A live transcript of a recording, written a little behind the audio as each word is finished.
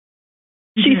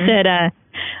She said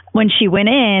when she went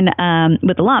in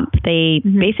with a lump, they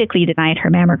basically denied her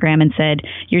mammogram and said,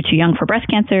 you're too young for breast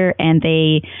cancer. And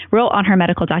they wrote on her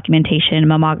medical documentation,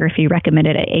 mammography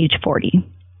recommended at age 40.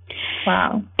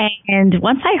 Wow. And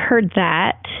once I heard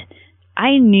that,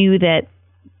 I knew that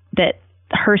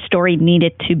her story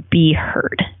needed to be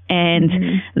heard.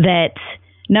 And that,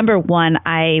 number one,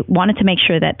 I wanted to make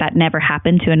sure that never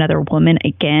happened to another woman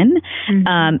again.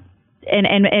 And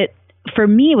it, for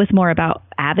me, it was more about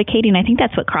advocating. I think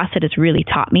that's what CrossFit has really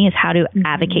taught me, is how to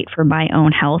advocate for my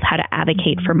own health, how to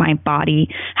advocate for my body,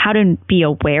 how to be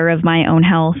aware of my own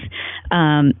health,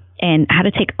 and how to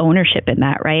take ownership in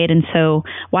that, right? And so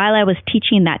while I was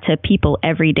teaching that to people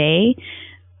every day,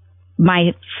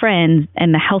 my friends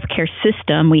and the healthcare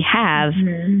system we have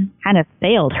kind of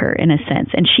failed her in a sense,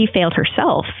 and she failed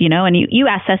herself, you know. And you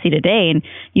asked Ceci today, and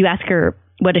you ask her,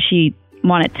 what does she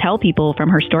want to tell people from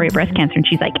her story of breast cancer? And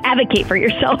she's like, advocate for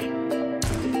yourself.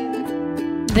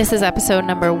 This is episode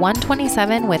number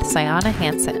 127 with Sayana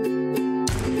Hansen.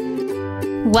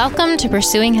 Welcome to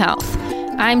Pursuing Health.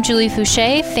 I'm Julie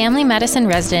Fouché, family medicine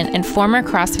resident and former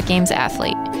CrossFit Games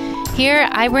athlete. Here,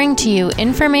 I bring to you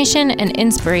information and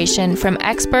inspiration from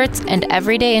experts and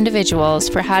everyday individuals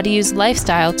for how to use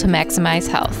lifestyle to maximize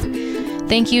health.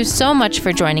 Thank you so much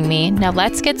for joining me. Now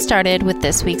let's get started with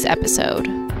this week's episode.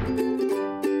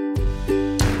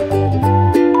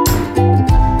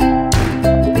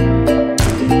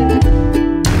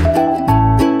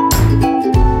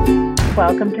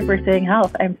 Welcome to Pursuing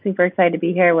Health. I'm super excited to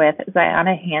be here with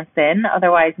Sayana Hansen,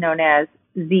 otherwise known as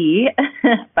Z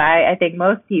by, I think,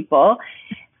 most people.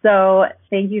 So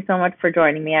thank you so much for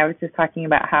joining me. I was just talking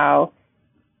about how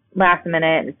last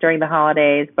minute, it's during the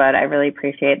holidays, but I really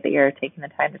appreciate that you're taking the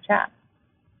time to chat.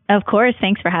 Of course.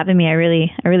 Thanks for having me.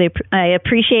 I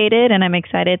appreciate it, and I'm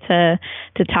excited to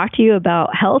talk to you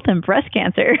about health and breast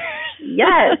cancer.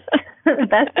 Yes,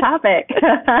 best topic.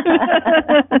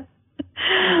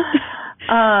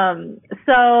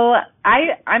 So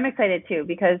I'm excited too,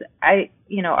 because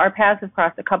our paths have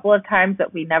crossed a couple of times,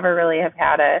 but we never really have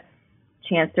had a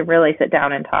chance to really sit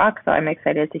down and talk. So I'm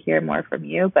excited to hear more from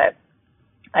you. But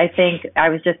I think I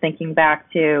was just thinking back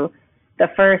to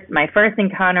my first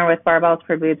encounter with barbells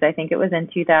for boobs. I think it was in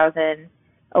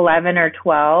 2011 or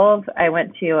 12. I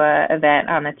went to an event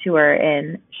on a tour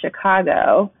in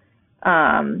Chicago.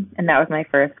 And that was my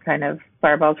first kind of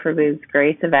barbells for boobs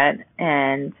Grace event.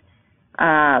 And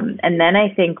then I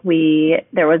think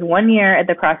there was one year at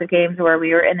the CrossFit Games where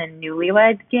we were in a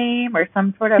newlywed game or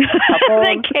some sort of couple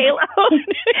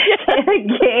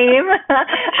game.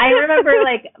 I remember,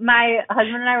 like, my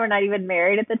husband and I were not even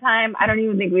married at the time. I don't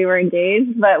even think we were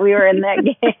engaged, but we were in that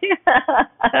game.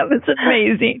 That was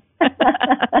amazing.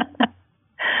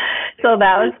 So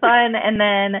that was fun. And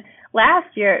then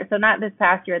last year, so not this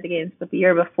past year at the Games, but the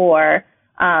year before,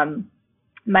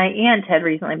 my aunt had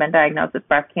recently been diagnosed with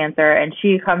breast cancer, and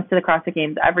she comes to the CrossFit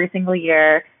Games every single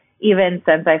year, even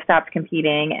since I've stopped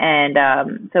competing.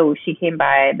 And so she came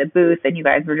by the booth, and you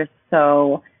guys were just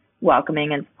so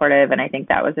welcoming and supportive. And I think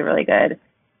that was a really good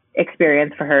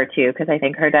experience for her too, because I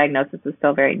think her diagnosis was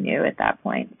still very new at that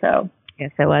point. So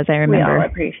yes, it was. I remember. We all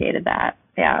appreciated that.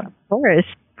 Yeah. Of course.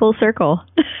 Full circle.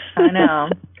 I know.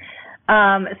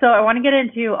 So I want to get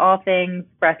into all things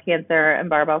breast cancer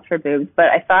and barbells for boobs, but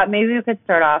I thought maybe we could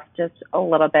start off just a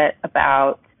little bit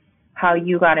about how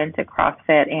you got into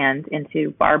CrossFit and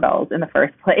into barbells in the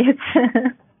first place.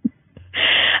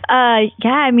 I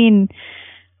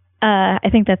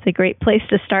think that's a great place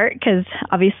to start, because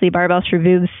obviously barbells for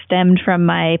boobs stemmed from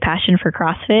my passion for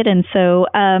CrossFit. And so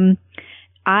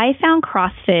I found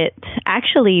CrossFit,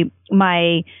 actually,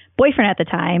 my boyfriend at the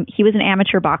time, he was an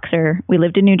amateur boxer. We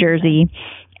lived in New Jersey,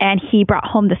 and he brought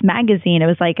home this magazine. It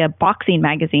was like a boxing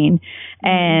magazine,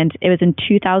 and it was in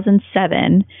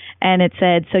 2007, and it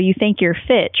said, so you think you're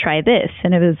fit, try this.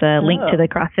 And it was a link to the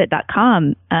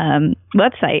CrossFit.com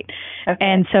website. Okay.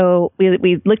 And so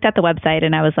we looked at the website,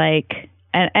 and I was like,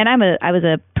 and I was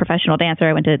a professional dancer.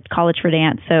 I went to college for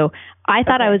dance, so I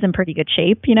thought I was in pretty good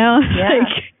shape, you know. Yeah.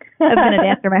 I've been a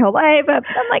dancer my whole life.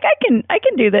 I'm like, I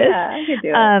can do this. Yeah, I can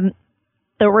do it.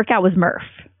 The workout was Murph.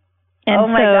 And oh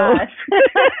my gosh.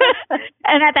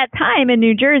 And at that time in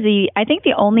New Jersey, I think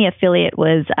the only affiliate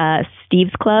was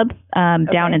Steve's Club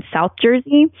down in South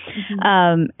Jersey.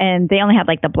 And they only had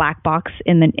like the black box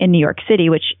in New York City,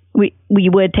 which we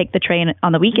would take the train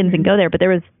on the weekends and go there, but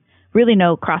there was really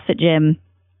no CrossFit gym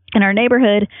in our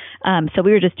neighborhood. So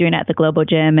we were just doing it at the Globo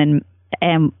Gym, and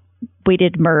we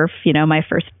did Murph. You know, my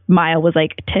first mile was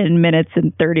like 10 minutes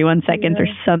and 31 seconds or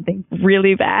something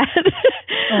really bad.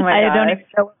 Oh my I don't even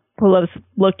know what pull-ups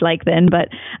looked like then, but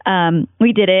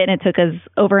we did it, and it took us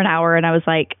over an hour, and I was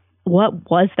like, what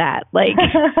was that? Like,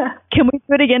 can we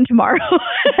do it again tomorrow?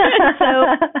 So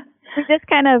we just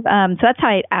kind of, so that's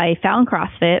how I found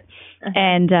CrossFit.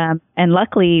 And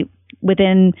luckily,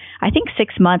 within, I think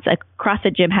 6 months, a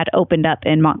CrossFit gym had opened up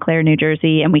in Montclair, New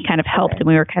Jersey, and we kind of helped, and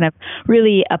we were kind of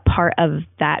really a part of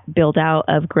that build out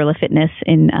of Guerrilla Fitness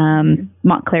in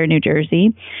Montclair, New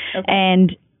Jersey.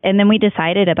 And then we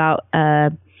decided about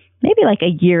maybe like a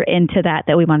year into that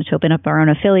we wanted to open up our own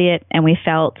affiliate, and we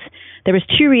felt there was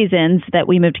 2 reasons that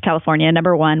we moved to California.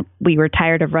 Number one, we were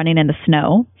tired of running in the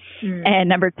snow. And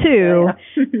number 2,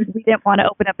 we didn't want to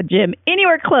open up a gym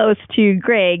anywhere close to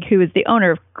Greg, who is the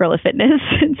owner of Guerrilla Fitness.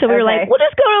 And so we were like, we'll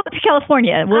just go to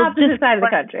California. We'll opposite side of the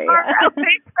country.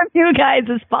 From you guys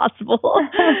as possible.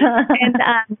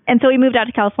 And so we moved out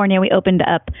to California. We opened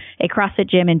up a CrossFit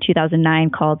gym in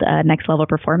 2009 called Next Level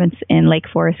Performance in Lake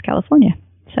Forest, California.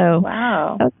 So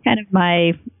that was kind of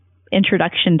my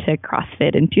introduction to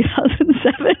CrossFit in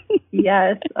 2007.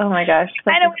 Yes. Oh my gosh.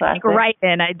 I don't like right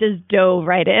in. I just dove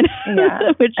right in.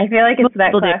 Yeah. I feel like it's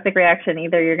that classic reaction.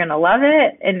 Either you're going to love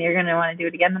it and you're going to want to do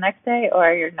it again the next day,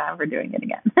 or you're never doing it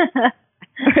again.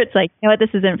 Or it's like, you know what,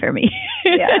 this isn't for me.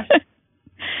 Yeah.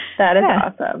 That is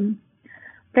awesome.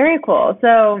 Very cool.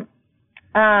 So,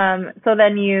 so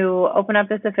then you open up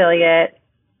this affiliate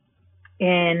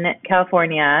in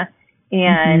California,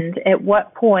 and at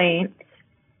what point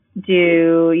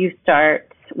do you start?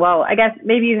 Well, I guess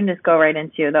maybe you can just go right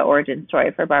into the origin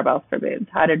story for Barbells for Boobs.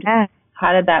 How did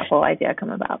that whole idea come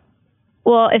about?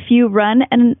 Well, if you run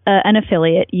an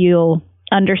affiliate, you'll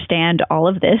understand all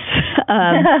of this.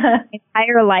 My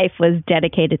entire life was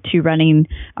dedicated to running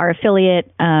our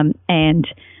affiliate, and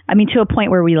I mean, to a point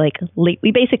where we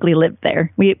basically lived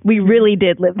there. We really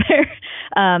did live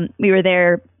there. We were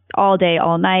there all day,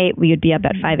 all night. We would be up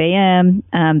at 5 a.m.,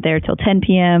 there till 10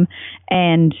 p.m.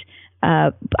 And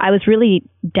I was really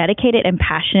dedicated and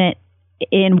passionate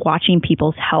in watching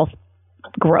people's health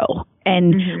grow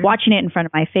and watching it in front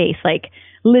of my face, like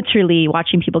literally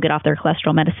watching people get off their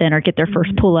cholesterol medicine or get their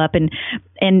first pull-up and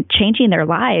changing their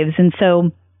lives. And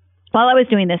so while I was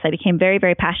doing this, I became very,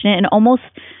 very passionate, and almost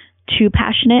too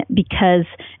passionate, because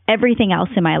everything else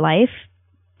in my life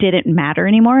didn't matter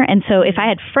anymore. And so if I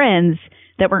had friends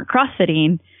that weren't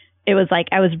CrossFitting, it was like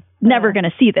I was never going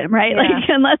to see them, right? Yeah. Like,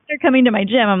 unless they're coming to my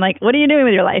gym, I'm like, what are you doing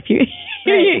with your life? You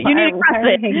need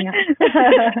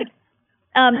CrossFit.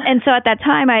 And so at that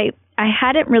time, I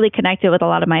hadn't really connected with a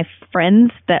lot of my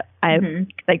friends that I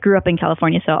grew up in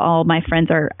California. So all my friends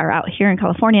are out here in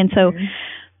California. And so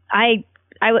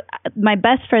my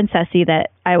best friend, Ceci, that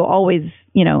I will always,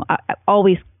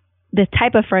 always the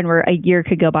type of friend where a year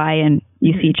could go by and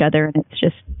you see each other and it's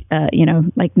just,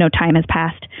 like no time has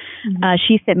passed.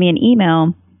 She sent me an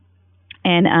email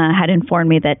and had informed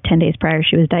me that 10 days prior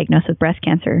she was diagnosed with breast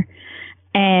cancer.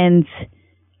 And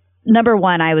number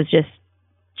one, I was just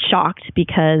shocked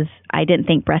because I didn't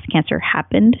think breast cancer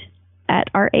happened at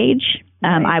our age.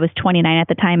 I was 29 at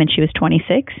the time and she was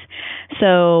 26.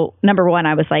 So number one,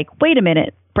 I was like, wait a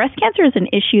minute, breast cancer is an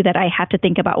issue that I have to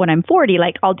think about when I'm 40.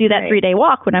 Like, I'll do that 3-day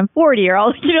walk when I'm 40, or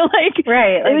I'll,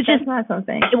 Right. Like, it was just not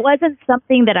something. It wasn't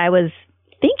something that I was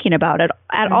thinking about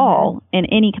at all in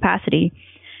any capacity.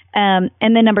 And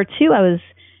then number two, I was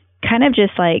kind of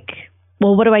just like,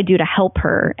 well, what do I do to help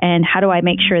her? And how do I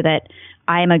make sure that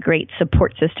I am a great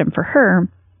support system for her?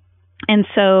 And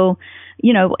so,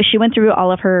 she went through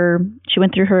her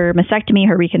mastectomy,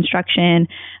 her reconstruction,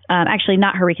 actually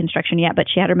not her reconstruction yet, but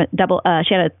she had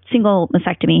she had a single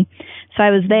mastectomy. So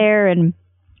I was there and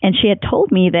she had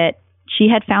told me that she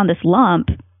had found this lump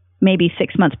maybe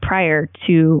 6 months prior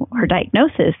to her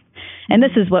diagnosis. And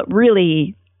this is what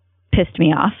really pissed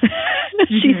me off.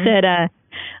 She said,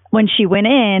 when she went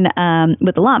in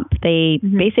with the lump, they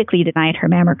basically denied her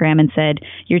mammogram and said,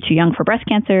 you're too young for breast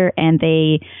cancer. And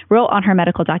they wrote on her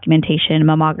medical documentation,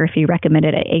 mammography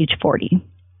recommended at age 40.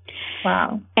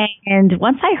 Wow. And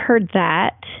once I heard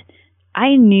that,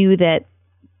 I knew that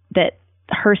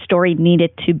her story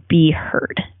needed to be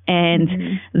heard.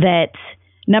 And that,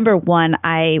 number one,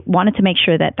 I wanted to make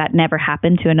sure that never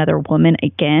happened to another woman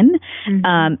again.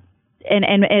 And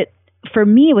it, for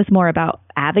me, it was more about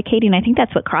advocating. I think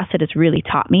that's what CrossFit has really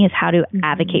taught me, is how to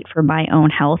advocate for my own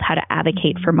health, how to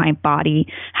advocate for my body,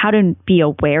 how to be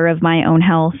aware of my own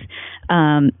health,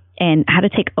 and how to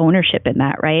take ownership in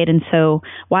that, right? And so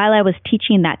while I was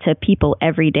teaching that to people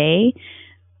every day,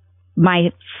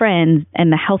 my friends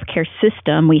and the healthcare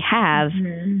system we have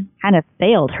kind of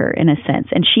failed her in a sense,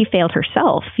 and she failed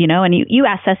herself, and you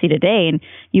ask Ceci today and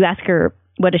you ask her,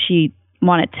 what does she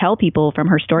want to tell people from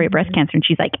her story of breast cancer. And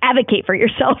she's like, advocate for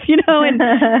yourself, and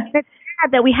it's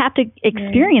sad that we have to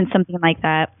experience something like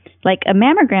that. Like a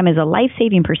mammogram is a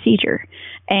life-saving procedure,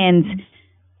 and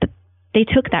they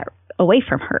took that away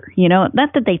from her, not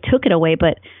that they took it away,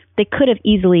 but they could have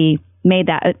easily made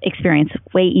that experience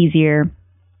way easier,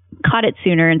 caught it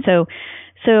sooner. And so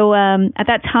at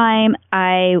that time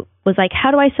I was like, how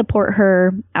do I support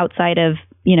her outside of,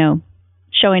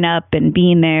 showing up and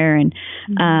being there? And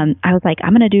I was like,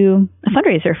 I'm going to do a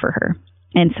fundraiser for her.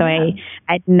 And so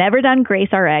I'd never done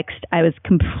Grace RX. I was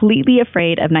completely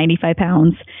afraid of 95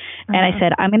 pounds. And I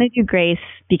said, I'm going to do Grace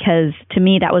because to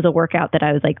me, that was a workout that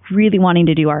I was like really wanting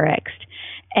to do RX.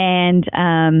 And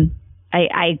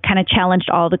I kind of challenged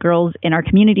all the girls in our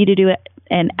community to do it.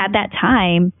 And at that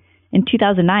time, in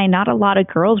 2009, not a lot of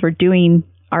girls were doing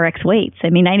RX weights. I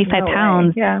mean, 95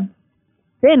 pounds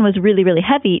then was really, really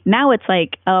heavy. Now it's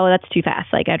like, oh, that's too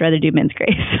fast. Like, I'd rather do men's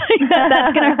Grace.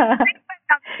 That's going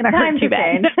to hurt too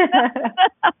bad.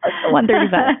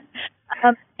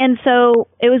 135. And so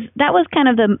that was kind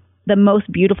of the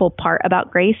most beautiful part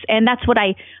about Grace. And that's what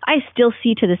I still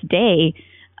see to this day,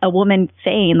 a woman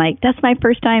saying like, that's my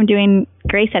first time doing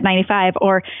Grace at 95,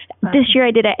 or this year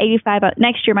I did at 85.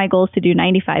 Next year, my goal is to do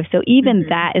 95. So even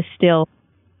that is still,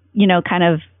 kind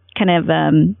of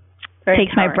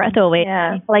takes my breath away.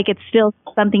 Yeah. Like it's still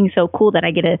something so cool that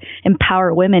I get to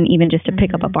empower women even just to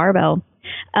pick up a barbell.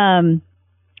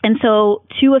 And so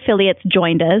 2 affiliates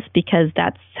joined us because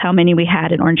that's how many we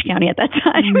had in Orange County at that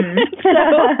time. So we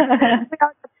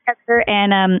all got together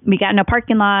and we got in a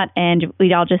parking lot and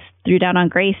we all just threw down on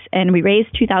Grace and we raised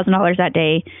 $2,000 that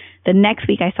day. The next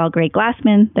week I saw Greg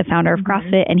Glassman, the founder of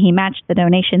CrossFit, and he matched the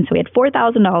donation. So we had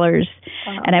 $4,000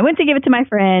 and I went to give it to my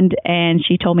friend and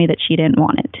she told me that she didn't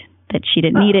want it, that she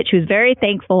didn't need it. She was very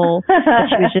thankful, but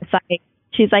she was just like,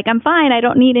 she's like, I'm fine. I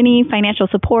don't need any financial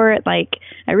support. Like,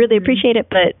 I really appreciate it,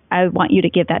 but I want you to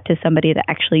give that to somebody that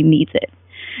actually needs it.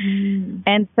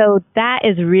 And so that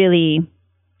is really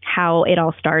how it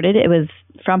all started. It was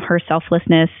from her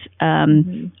selflessness.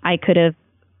 I could have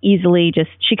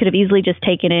she could have easily just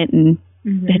taken it and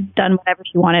done whatever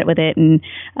she wanted with it. And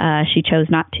she chose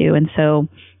not to. And so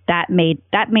that made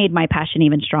my passion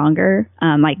even stronger.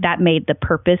 Like that made the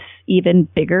purpose even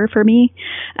bigger for me.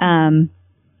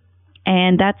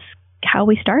 And that's how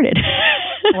we started.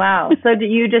 Wow. So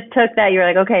you just took that, you were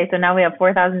like, okay, so now we have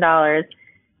 $4,000.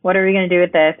 What are we going to do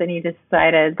with this? And you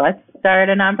decided, let's start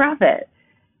a nonprofit.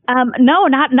 No,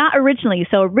 not originally.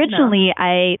 So originally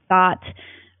I thought,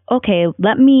 okay,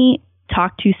 let me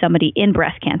talk to somebody in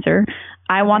breast cancer.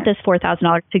 I want this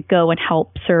 $4,000 to go and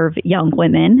help serve young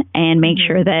women and make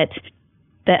sure that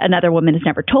another woman is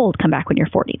never told, come back when you're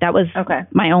 40. That was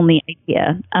my only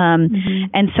idea.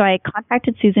 And so I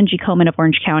contacted Susan G. Komen of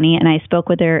Orange County and I spoke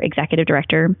with their executive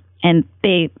director, and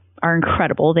they are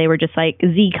incredible. They were just like,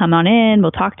 Z, come on in,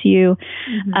 we'll talk to you.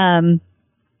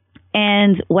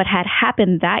 And what had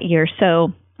happened that year,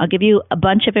 so I'll give you a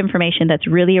bunch of information that's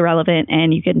really irrelevant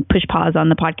and you can push pause on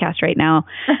the podcast right now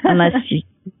unless you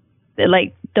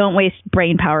don't waste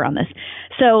brain power on this.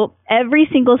 So every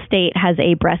single state has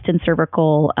a breast and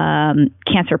cervical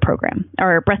cancer program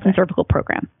or breast and cervical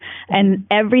program. And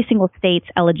every single state's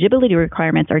eligibility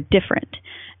requirements are different.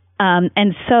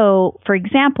 And so, for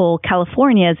example,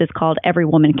 California's is called Every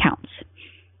Woman Counts.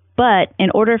 But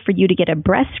in order for you to get a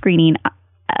breast screening,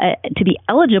 to be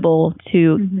eligible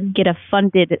to get a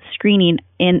funded screening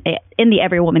in the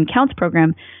Every Woman Counts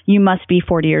program, you must be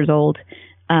 40 years old.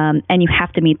 And you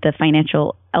have to meet the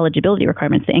financial eligibility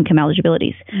requirements, the income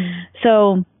eligibilities.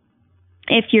 So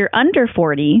if you're under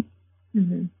 40,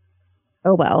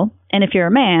 oh well. And if you're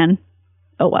a man,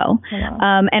 oh well.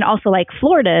 And also like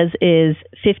Florida's is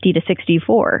 50 to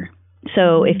 64.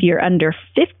 So if you're under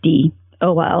 50,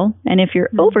 oh well. And if you're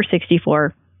over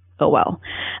 64, oh well.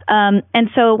 And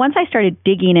so once I started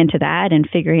digging into that and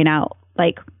figuring out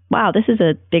like, wow, this is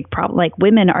a big problem. Like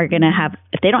women are going to have,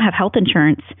 if they don't have health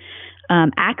insurance,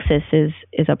 access is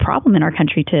a problem in our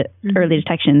country to early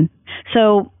detection.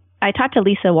 So I talked to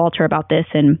Lisa Walter about this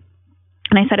and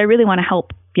I said, I really want to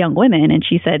help young women. And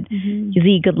she said,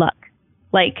 Z, good luck.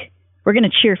 Like, we're going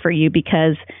to cheer for you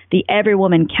because the Every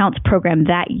Woman Counts program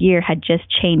that year had just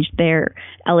changed their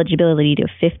eligibility to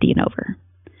 50 and over.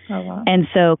 Oh, wow. And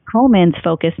so Komen's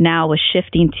focus now was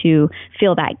shifting to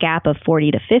fill that gap of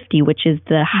 40 to 50, which is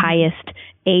the highest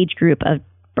age group of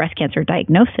breast cancer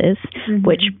diagnosis,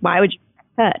 which why would you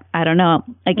cut? I don't know.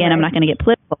 Again, I'm not going to get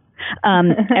political.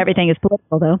 Everything is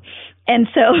political though. And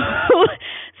so,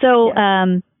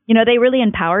 they really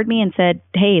empowered me and said,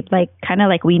 hey, like, kind of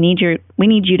like we need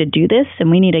you to do this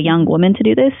and we need a young woman to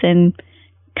do this and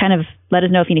kind of let us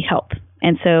know if you need help.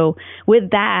 And so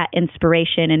with that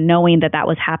inspiration and knowing that that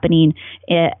was happening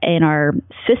in our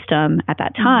system at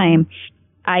that time,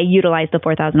 I utilized the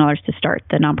 $4,000 to start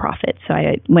the nonprofit. So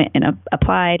I went and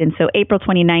applied. And so April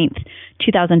 29th,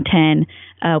 2010,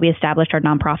 we established our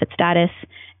nonprofit status.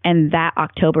 And that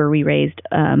October, we raised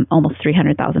almost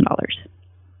 $300,000.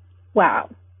 Wow.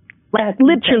 Like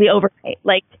literally overnight.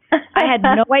 Like I had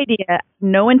no idea,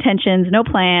 no intentions, no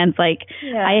plans. Like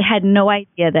I had no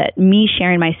idea that me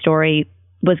sharing my story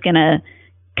was going to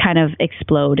kind of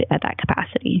explode at that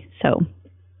capacity. So,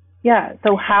 yeah.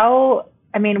 So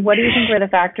what do you think were the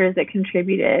factors that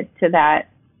contributed to that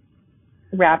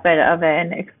rapid of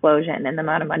an explosion in the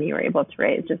amount of money you were able to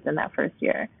raise just in that first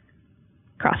year?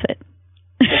 CrossFit.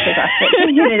 The CrossFit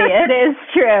community. It is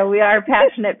true. We are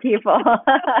passionate people.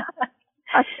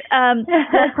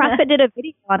 CrossFit did a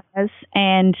video on us,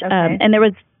 and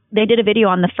they did a video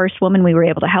on the first woman we were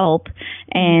able to help,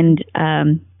 and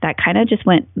that kind of just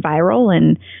went viral.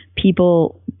 And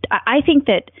people, I think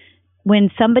that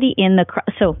when somebody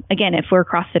so again, if we're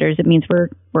CrossFitters, it means we're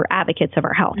advocates of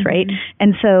our health, right?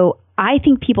 And so I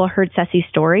think people heard Ceci's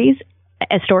story,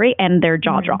 and their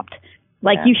jaw dropped.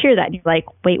 Like you hear that and you're like,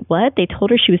 wait, what? They told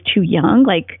her she was too young?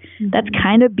 Like that's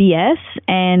kind of BS,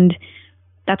 and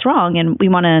that's wrong, and we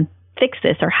want to fix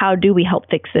this, or how do we help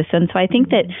fix this? And so I think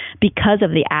that because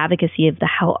of the advocacy of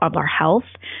of our health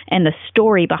and the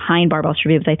story behind Barbell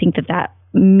Reviews, I think that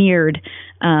mirrored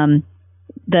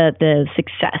the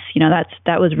success.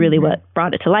 That was really what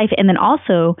brought it to life. And then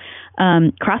also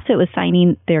CrossFit was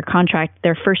signing their contract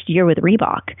their first year with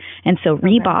Reebok, and so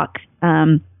Reebok.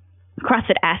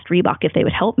 CrossFit asked Reebok if they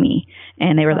would help me,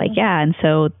 and they were like, yeah. And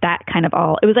so that kind of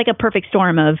it was like a perfect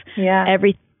storm of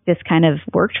everything just kind of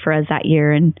worked for us that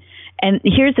year. And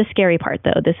here's the scary part,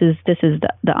 though. This is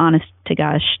the honest to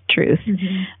gosh truth.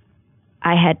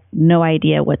 I had no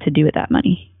idea what to do with that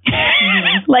money.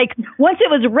 Like once it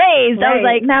was raised, I was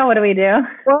like, now what do we do?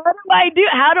 What do I do?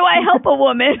 How do I help a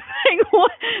woman?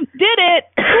 Did it?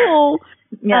 Cool.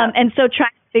 Yeah. And so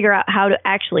trying to figure out how to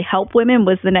actually help women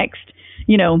was the next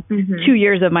 2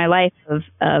 years of my life of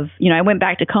I went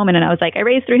back to Komen and I was like, I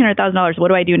raised $300,000. What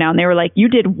do I do now? And they were like, you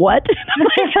did what? And I'm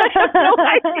like, I have no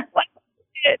idea what I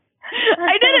did.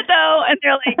 I did it though. And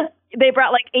they're like, they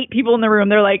brought like 8 people in the room.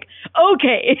 They're like,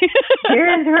 okay.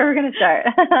 Here's where we're going to start.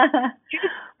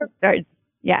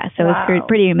 Yeah. So it's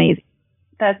pretty amazing.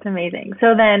 That's amazing.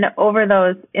 So then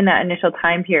in that initial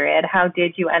time period, how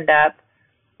did you end up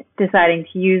deciding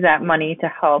to use that money to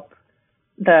help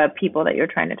the people that you're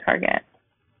trying to target?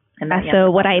 So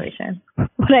what I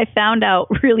found out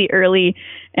really early,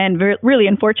 and really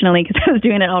unfortunately, because I was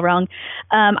doing it all wrong,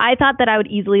 I thought that I would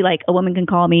easily, like, a woman can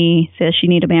call me, says she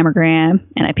need a mammogram,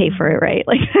 and I pay for it, right?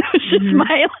 Like, that was just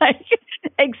my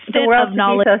extent of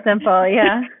knowledge. The world should be so simple,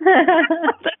 yeah.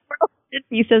 The world should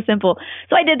be so simple.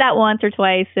 So I did that once or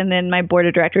twice, and then my board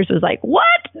of directors was like, "What?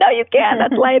 No, you can't.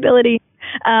 That's liability."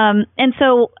 And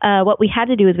so what we had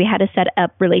to do is we had to set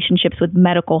up relationships with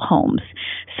medical homes.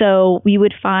 So we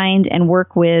would find and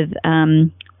work with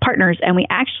partners, and we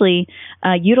actually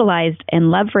utilized and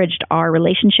leveraged our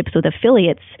relationships with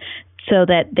affiliates so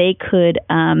that they could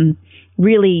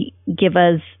really give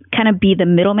us kind of be the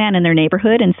middleman in their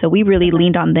neighborhood. And so we really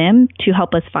leaned on them to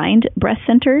help us find breast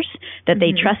centers that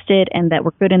they trusted and that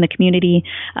were good in the community.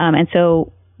 And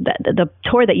so the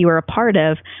tour that you were a part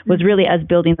of was really us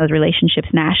building those relationships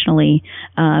nationally.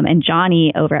 And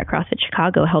Johnny over at CrossFit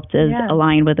Chicago helped us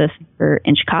align with us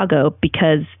in Chicago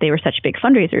because they were such big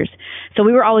fundraisers. So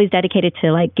we were always dedicated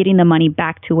to like getting the money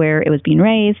back to where it was being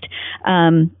raised.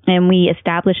 And we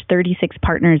established 36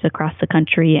 partners across the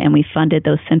country, and we funded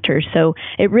those centers. So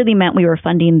it really meant we were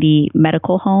funding the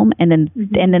medical home, and then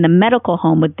the medical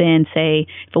home would then say,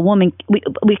 if a woman,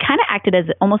 we kind of acted as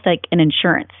almost like an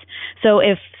insurance. So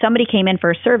if somebody came in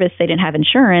for a service, they didn't have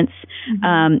insurance,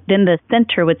 then the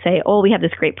center would say, oh, we have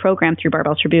this great program through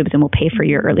Barbell Boobs, and we'll pay for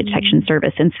your early detection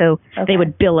service. And so they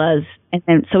would bill us, and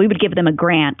then so we would give them a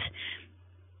grant.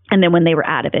 And then when they were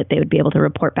out of it, they would be able to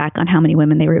report back on how many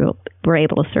women they were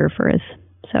able to serve for us.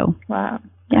 So wow,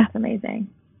 that's amazing.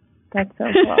 That's so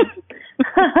cool.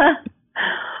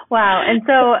 Wow. And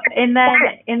so, and then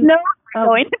I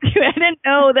didn't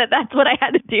know that that's what I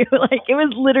had to do. Like, it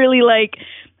was literally like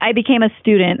I became a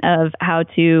student of how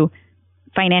to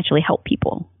financially help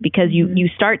people, because you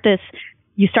start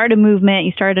a movement,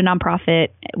 you start a nonprofit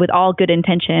with all good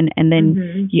intention, and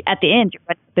then at the end, you're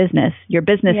running a business. Your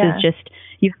business is just,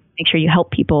 you make sure you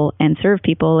help people and serve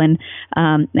people, and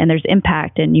there's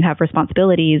impact, and you have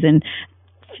responsibilities, and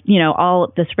all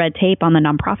of this red tape on the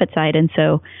nonprofit side. And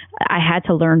so I had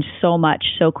to learn so much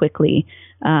so quickly.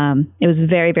 It was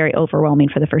very, very overwhelming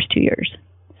for the first 2 years.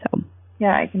 So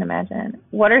Yeah, I can imagine.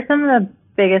 What are some of the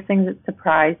biggest things that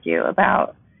surprised you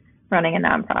about running a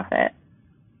nonprofit?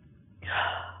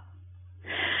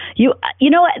 You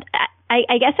know what?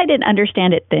 I guess I didn't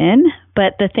understand it then,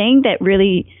 but the thing that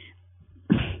really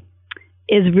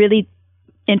is really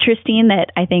interesting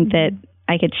that I think that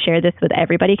I could share this with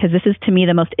everybody, because this is to me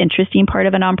the most interesting part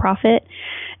of a nonprofit,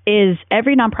 is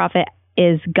every nonprofit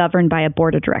is governed by a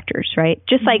board of directors, right?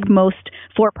 Just like most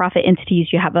for-profit entities,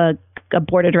 you have a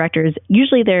board of directors.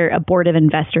 Usually they're a board of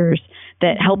investors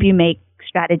that help you make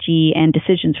strategy and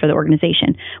decisions for the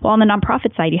organization. Well, on the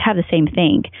nonprofit side, you have the same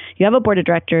thing. You have a board of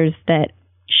directors that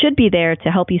should be there to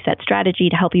help you set strategy,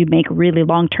 to help you make really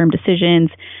long-term decisions,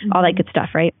 all that good stuff,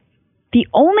 right? The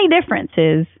only difference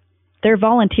is they're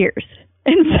volunteers.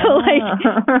 And so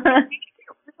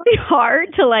it's really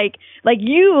hard to like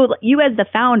you as the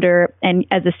founder and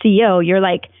as a CEO, you're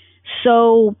like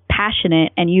so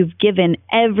passionate and you've given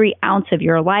every ounce of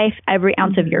your life, every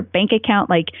ounce of your bank account.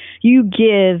 Like you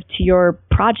give to your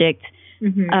project,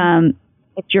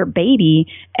 it's your baby.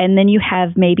 And then you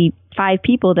have maybe 5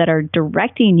 people that are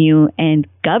directing you and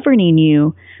governing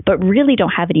you, but really don't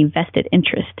have any vested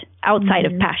interest outside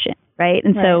of passion. Right.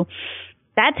 And so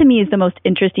that to me is the most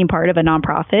interesting part of a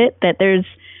nonprofit, that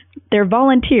they're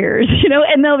volunteers,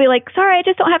 and they'll be like, sorry, I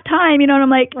just don't have time, and I'm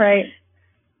like,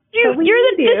 you're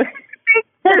the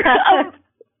of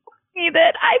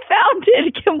that I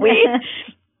founded.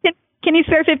 Can you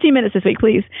spare 15 minutes this week,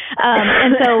 please?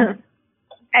 And so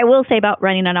I will say about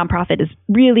running a nonprofit is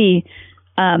really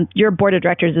your board of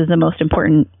directors is the most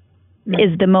important,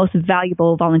 is the most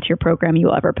valuable volunteer program you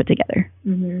will ever put together.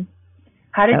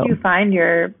 How did you find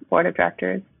your board of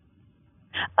directors?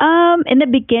 In the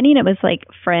beginning, it was like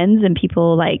friends and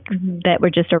people like that were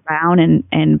just around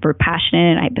and were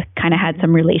passionate, and I kind of had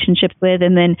some relationships with.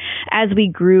 And then as we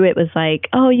grew, it was like,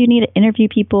 oh, you need to interview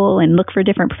people and look for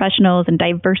different professionals and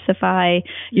diversify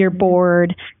your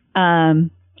board.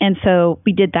 And so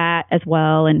we did that as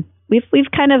well. And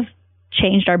we've kind of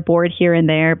changed our board here and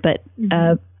there, but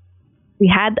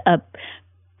we had a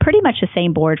pretty much the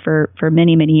same board for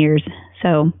many, many years.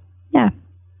 So, yeah.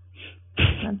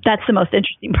 That's the most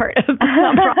interesting part of the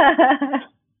nonprofit.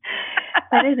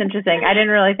 That is interesting. I didn't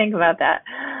really think about that.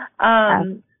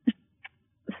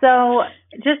 So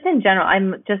just in general,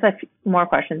 I'm just a few more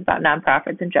questions about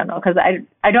nonprofits in general, because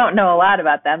I don't know a lot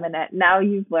about them, and now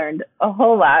you've learned a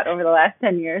whole lot over the last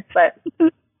 10 years. But,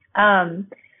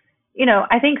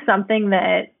 I think something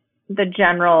that the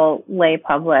general lay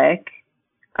public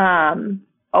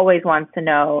always wants to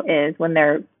know is when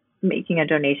they're making a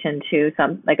donation to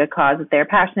a cause that they're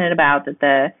passionate about, that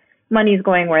the money's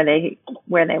going where they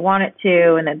want it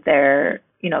to, and that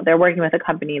they're working with a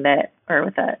company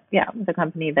with a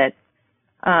company that's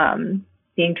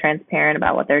being transparent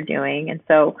about what they're doing. And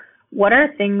so what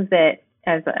are things that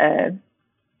as a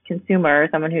consumer,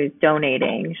 someone who's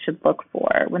donating, should look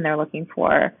for when they're looking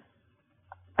for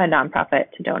a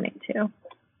nonprofit to donate to?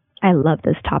 I love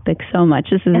this topic so much.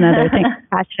 This is another thing I'm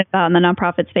passionate about in the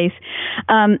nonprofit space,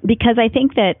 because I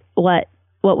think that what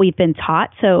we've been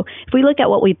taught. So if we look at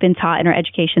what we've been taught in our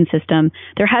education system,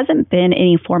 there hasn't been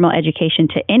any formal education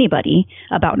to anybody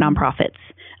about nonprofits,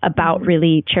 about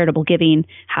really charitable giving,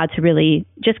 how to really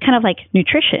just kind of like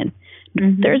nutrition.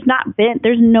 There's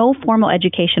no formal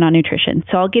education on nutrition.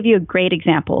 So I'll give you a great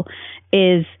example.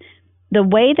 Is the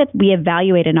way that we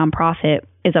evaluate a nonprofit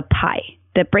is a pie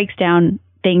that breaks down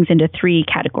things into 3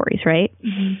 categories, right?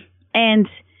 And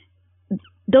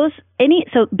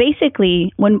so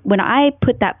basically when I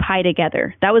put that pie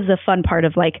together, that was the fun part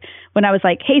of like, when I was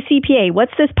like, hey, CPA,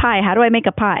 what's this pie? How do I make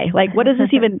a pie? Like, what is this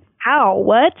even, how,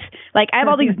 what? Like, I have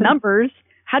all these numbers.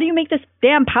 How do you make this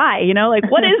damn pie?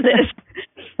 Like, what is this?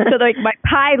 So like my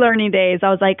pie learning days, I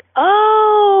was like,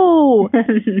 oh,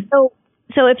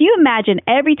 so if you imagine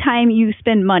every time you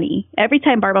spend money, every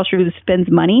time Barbell Shrews spends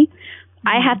money,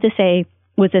 I have to say,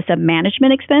 was this a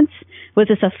management expense? Was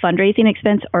this a fundraising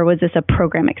expense? Or was this a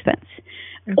program expense?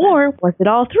 Or was it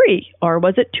all 3? Or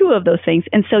was it 2 of those things?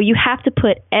 And so you have to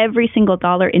put every single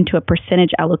dollar into a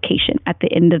percentage allocation at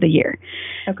the end of the year.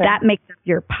 That makes up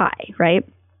your pie, right?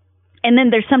 And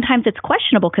then there's sometimes it's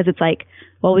questionable, because it's like,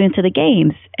 well, we went to the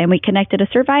games and we connected a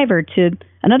survivor to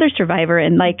another survivor,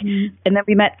 and like, and then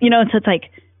we met, and so it's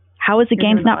like, how is the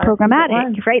games not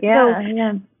programmatic, right?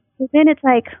 So then it's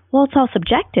like, well, it's all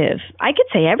subjective. I could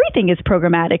say everything is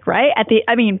programmatic, right? At the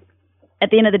end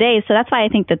of the day. So that's why I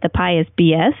think that the pie is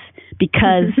BS,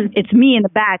 because it's me in the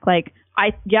back. Like,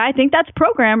 I think that's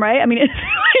program, right? I mean,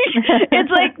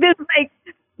 it's like this, like,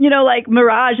 like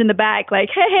Mirage in the back, like,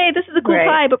 hey, this is a cool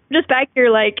pie, but we're just back here,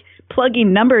 like,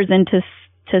 plugging numbers into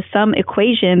some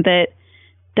equation that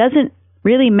doesn't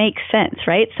really makes sense,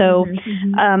 right? So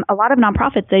a lot of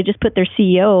nonprofits, they just put their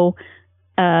CEO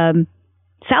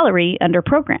salary under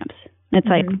programs. It's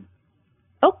like,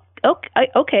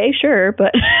 okay, sure,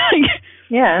 but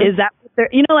is that what they're,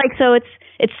 like, so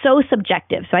it's so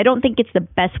subjective. So I don't think it's the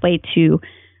best way to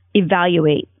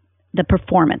evaluate the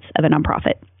performance of a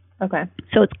nonprofit. Okay.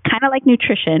 So it's kind of like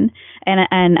nutrition,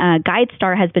 and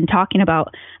GuideStar has been talking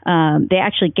about. They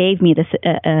actually gave me this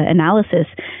analysis.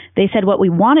 They said what we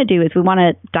want to do is we want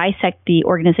to dissect the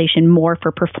organization more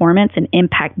for performance and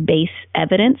impact-based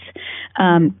evidence,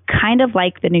 kind of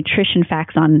like the nutrition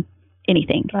facts on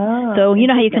anything. Oh, so you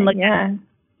know how you can look at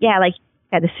like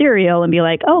at the cereal and be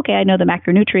like, oh, okay, I know the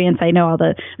macronutrients, I know all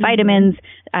the vitamins.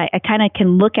 I kind of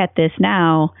can look at this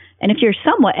now. And if you're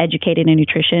somewhat educated in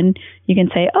nutrition, you can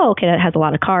say, oh, okay, that has a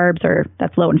lot of carbs, or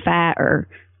that's low in fat, or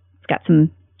it's got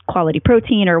some quality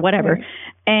protein or whatever. Right.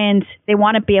 And they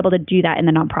want to be able to do that in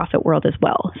the nonprofit world as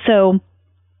well. So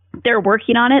they're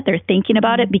working on it. They're thinking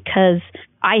about it because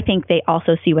I think they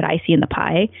also see what I see in the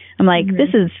pie. I'm like,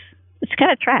 it's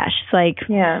kind of trash. It's like,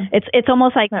 it's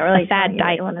almost like really a fad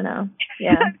diet. You want to know.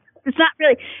 Yeah. It's not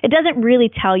really, it doesn't really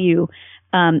tell you.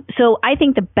 So I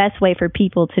think the best way for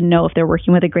people to know if they're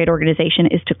working with a great organization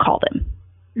is to call them.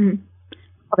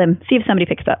 Call them, see if somebody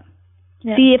picks up,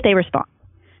 see if they respond,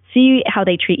 see how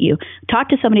they treat you, talk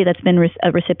to somebody that's been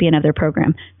a recipient of their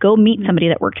program, go meet somebody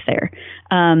that works there.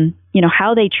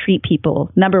 How they treat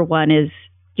people. Number one is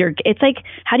it's like,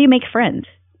 how do you make friends?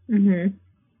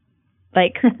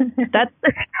 Like that's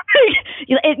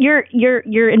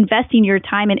you're investing your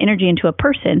time and energy into a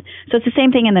person. So it's the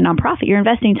same thing in the nonprofit. You're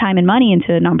investing time and money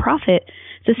into a nonprofit.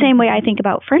 It's the same way I think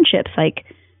about friendships. Like,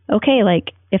 okay,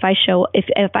 like if I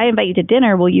invite you to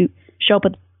dinner, will you show up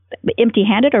with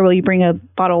empty-handed, or will you bring a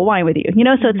bottle of wine with you?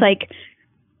 So it's like,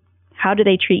 how do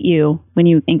they treat you when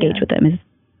you engage with them is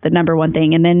the number one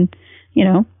thing. And then,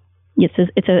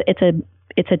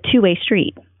 it's a two-way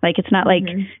street. Like, it's not like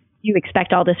you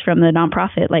expect all this from the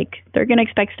nonprofit. Like, they're going to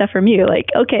expect stuff from you. Like,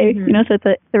 okay, so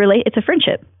it's a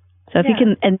friendship. So if you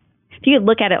can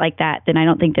look at it like that, then I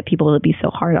don't think that people will be so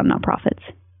hard on nonprofits.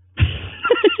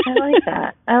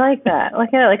 I like that.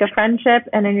 Look at it like a friendship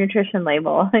and a nutrition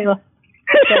label. Good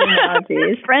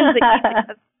analogies. Friends.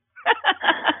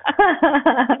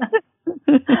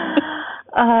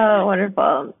 Oh,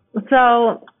 wonderful.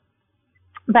 So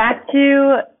back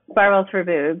to Barbells for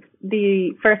Boobs.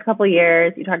 The first couple of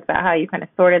years, you talked about how you kind of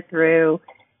sorted through,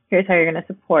 here's how you're going to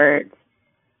support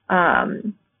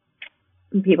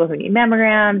people who need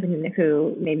mammograms and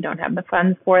who maybe don't have the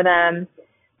funds for them.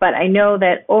 But I know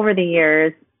that over the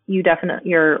years,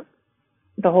 the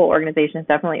whole organization has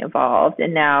definitely evolved,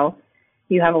 and now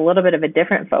you have a little bit of a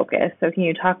different focus. So can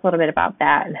you talk a little bit about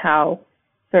that and how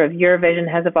sort of your vision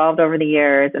has evolved over the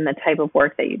years and the type of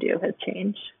work that you do has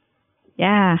changed?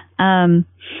 Yeah.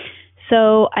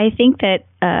 So I think that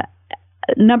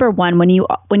number one, when you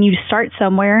start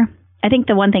somewhere, I think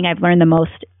the one thing I've learned the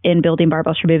most in building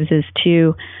Barbells for Boobs is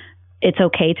it's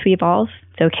okay to evolve.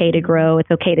 It's okay to grow.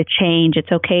 It's okay to change.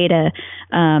 It's okay to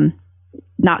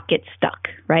not get stuck,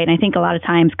 right? And I think a lot of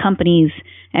times companies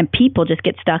and people just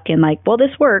get stuck in like, well,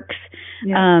 this works.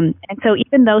 Yeah. And so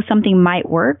even though something might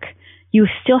work, you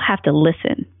still have to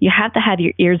listen. You have to have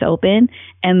your ears open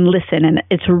and listen. And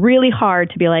it's really hard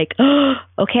to be like, oh,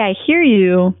 okay, I hear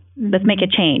you. Let's make a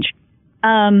change.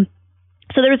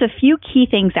 So there was a few key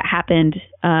things that happened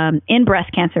in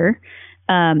breast cancer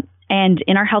and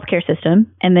in our healthcare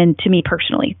system, and then to me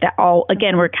personally, that all,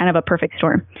 again, were kind of a perfect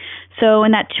storm. So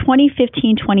in that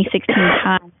 2015, 2016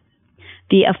 time,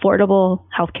 the Affordable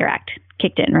Health Care Act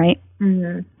kicked in, right?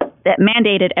 That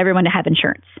mandated everyone to have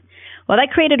insurance. Well,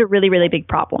 that created a really, really big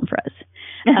problem for us.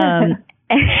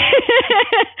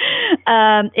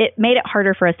 It made it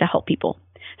harder for us to help people.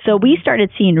 So we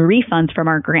started seeing refunds from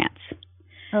our grants.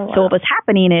 Oh, wow. So what was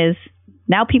happening is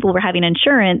now people were having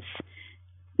insurance.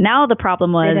 Now the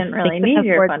problem was they didn't really need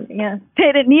your funding. Yeah.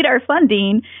 They didn't need our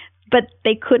funding, but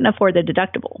they couldn't afford the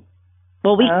deductible.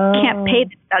 Well, we can't pay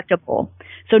the deductible.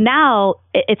 So now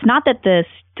it's not that the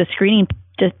screening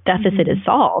deficit is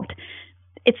solved.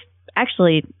 It's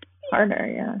actually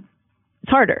harder. Yeah.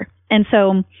 It's harder. And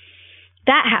so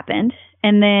that happened.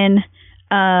 And then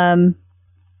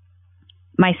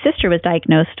my sister was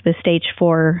diagnosed with stage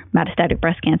 4 metastatic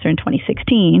breast cancer in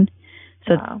 2016.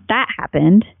 So that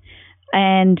happened.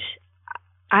 And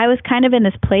I was kind of in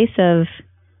this place of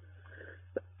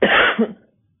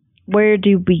where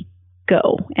do we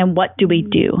go and what do we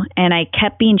do? And I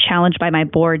kept being challenged by my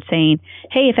board saying,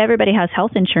 hey, if everybody has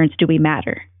health insurance, do we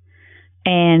matter?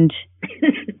 And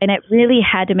it really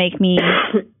had to make me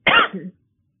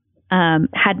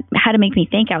had to make me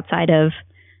think outside of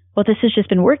well, this has just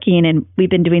been working and we've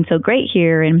been doing so great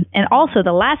here. And also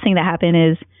the last thing that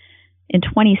happened is in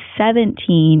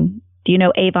 2017, do you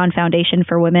know Avon Foundation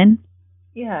for Women?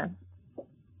 Yeah.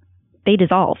 They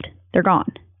dissolved. They're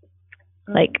gone.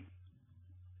 Like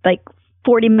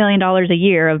 $40 million a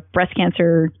year of breast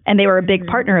cancer. And they were a big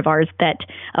partner of ours that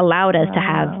allowed us to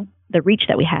have the reach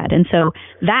that we had. And so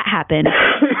that happened.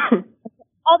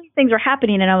 All these things were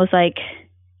happening. And I was like,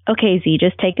 okay, Z,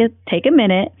 just take a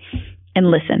minute and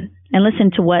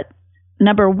listen to what,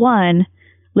 number one,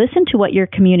 listen to what your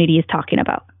community is talking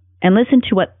about and listen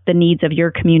to what the needs of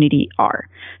your community are.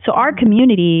 So our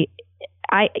community,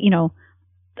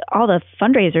 all the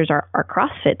fundraisers are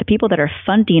CrossFit. The people that are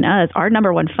funding us, our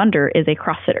number one funder is a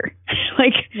CrossFitter,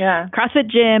 CrossFit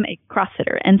gym, a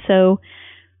CrossFitter. And so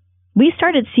we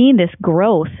started seeing this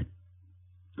growth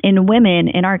in women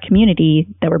in our community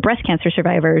that were breast cancer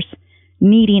survivors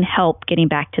needing help getting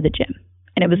back to the gym.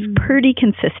 And it was pretty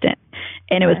consistent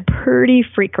and it was pretty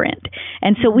frequent.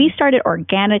 And so we started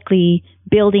organically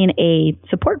building a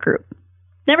support group.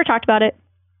 Never talked about it.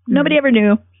 Nobody ever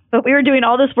knew. But we were doing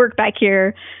all this work back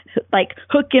here, like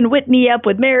hooking Whitney up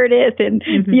with Meredith and,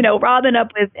 Robin up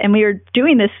with, and we were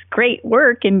doing this great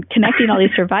work and connecting all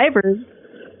these survivors.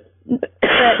 But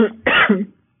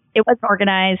it wasn't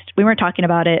organized. We weren't talking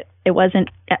about it. It wasn't,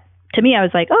 to me, I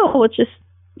was like, oh, let's just,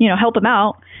 help them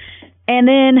out. And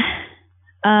then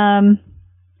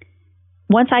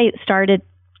once I started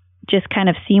just kind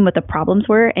of seeing what the problems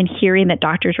were and hearing that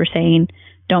doctors were saying,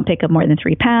 don't pick up more than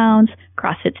 3 pounds,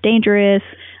 CrossFit's dangerous,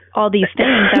 all these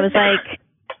things, I was like,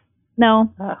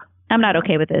 no, I'm not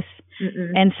okay with this.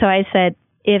 And so I said,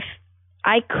 if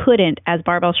I couldn't, as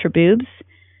Barbells for Boobs,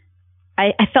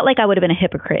 I felt like I would have been a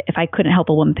hypocrite if I couldn't help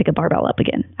a woman pick a barbell up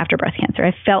again after breast cancer.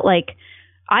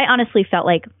 I honestly felt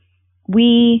like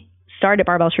we started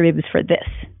Barbells for Boobs for this,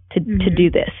 to do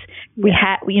this.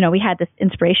 Yeah. We had this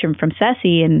inspiration from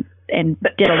Ceci and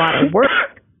did a lot of work.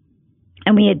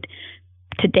 And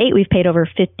to date, we've paid over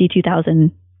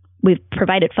 52,000. We've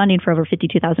provided funding for over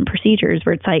 52,000 procedures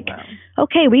where it's like,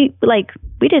 okay, we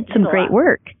did some great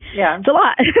work. Yeah. It's a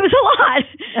lot. It was a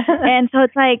lot. And so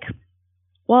it's like,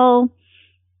 well,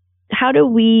 how do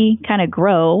we kind of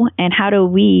grow and how do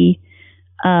we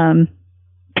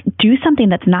do something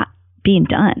that's not being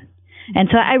done? And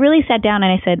so I really sat down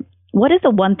and I said, what is the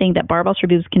one thing that Barbells for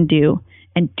Boobs can do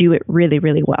and do it really,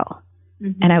 really well?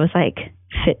 And I was like,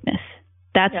 fitness.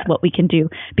 That's what we can do,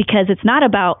 because it's not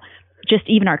about just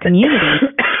even our community.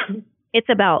 It's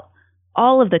about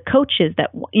all of the coaches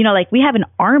that, we have an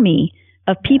army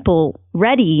of people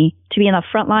ready to be in the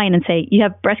front line and say, you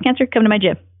have breast cancer, come to my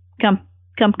gym, come.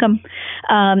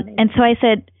 And so I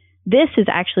said, this is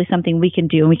actually something we can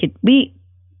do, and we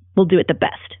will do it the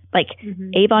best. Like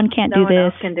Avon can't do this. No one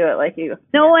else can do it like you.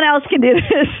 No one else can do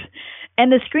this. And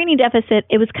the screening deficit,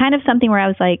 it was kind of something where I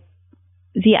was like,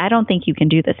 Z, I don't think you can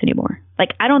do this anymore. Like,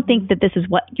 I don't think that this is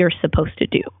what you're supposed to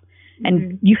do.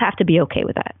 And you have to be okay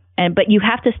with that. But you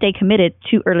have to stay committed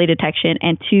to early detection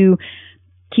and to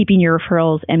keeping your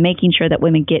referrals and making sure that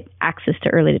women get access to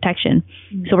early detection.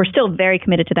 So we're still very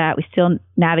committed to that. We still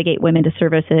navigate women to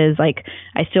services. Like,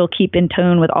 I still keep in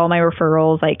tune with all my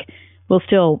referrals. Like, we'll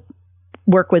still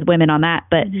work with women on that.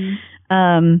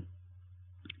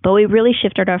 But we really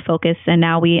shifted our focus, and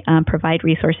now we provide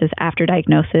resources after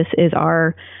diagnosis.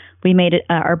 Our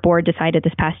board decided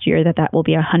this past year that will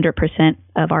be 100%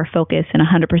 of our focus and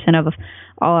 100% of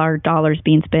all our dollars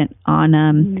being spent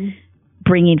on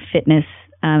bringing fitness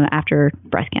after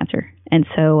breast cancer. And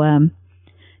so,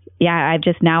 I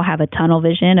just now have a tunnel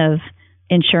vision of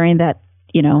ensuring that,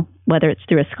 whether it's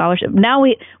through a scholarship. Now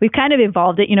we've kind of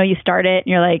evolved it. You start it and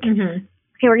you're like,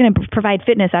 okay, we're going to provide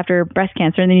fitness after breast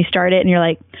cancer. And then you start it and you're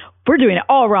like, we're doing it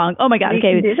all wrong. Oh my God.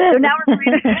 Okay. So now we're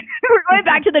going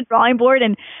back to the drawing board.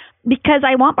 And because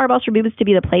I want Barbells for Boobs to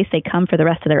be the place they come for the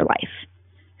rest of their life.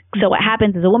 So what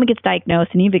happens is a woman gets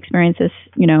diagnosed, and you've experienced this,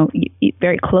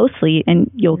 very closely, and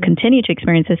you'll continue to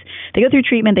experience this. They go through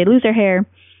treatment, they lose their hair.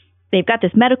 They've got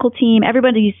this medical team.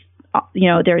 Everybody's,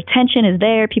 their attention is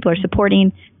there. People are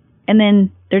supporting, and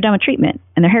then they're done with treatment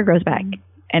and their hair grows back.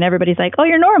 And everybody's like, oh,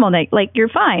 you're normal. Like, you're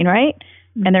fine, right?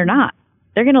 And they're not.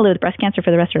 They're going to live with breast cancer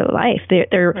for the rest of their life.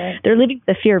 They're living with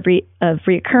the fear of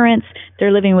reoccurrence.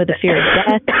 They're living with the fear of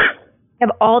death. They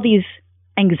have all these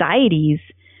anxieties,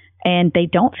 and they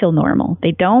don't feel normal.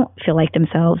 They don't feel like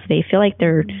themselves. They feel like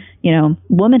their,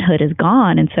 womanhood is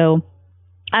gone. And so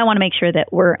I want to make sure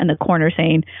that we're in the corner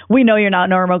saying, we know you're not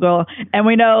normal, girl, and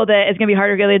we know that it's going to be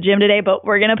harder to go to the gym today, but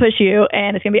we're going to push you,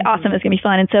 and it's going to be awesome. It's going to be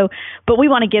fun. And so, but we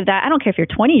want to give that. I don't care if you're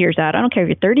 20 years out. I don't care if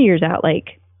you're 30 years out.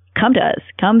 Like, come to us.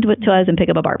 Come to us and pick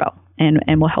up a barbell, and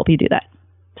we'll help you do that.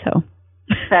 So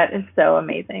That is so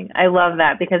amazing. I love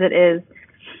that because it is,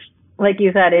 like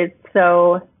you said, it's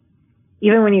so,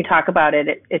 even when you talk about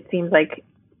it, it seems like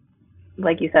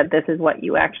you said, this is what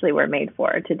you actually were made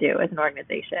for to do as an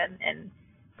organization, and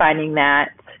finding that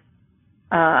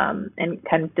and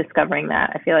kind of discovering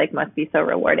that, I feel like must be so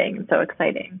rewarding and so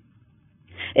exciting.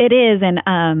 It is. And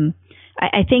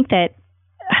I think that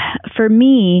for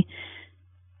me,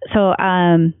 so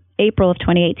April of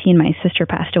 2018, my sister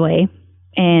passed away.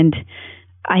 And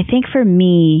I think for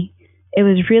me, it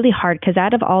was really hard because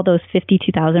out of all those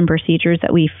 52,000 procedures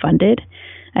that we funded,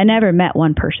 I never met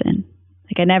one person.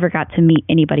 Like, I never got to meet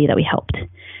anybody that we helped.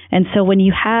 And so when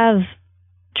you have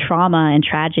trauma and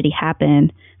tragedy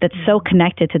happen that's so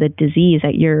connected to the disease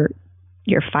that you're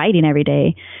fighting every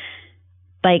day,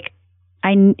 like,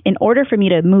 in order for me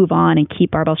to move on and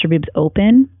keep Barbells for Boobs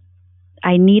open,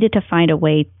 I needed to find a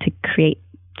way to create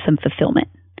some fulfillment.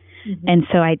 Mm-hmm. And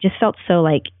so I just felt so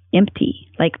like empty.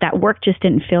 Like, that work just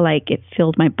didn't feel like it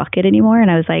filled my bucket anymore.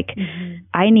 And I was like,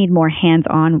 I need more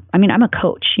hands-on. I mean, I'm a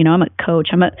coach, I'm a coach.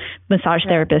 I'm a massage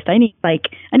therapist. I need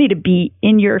to be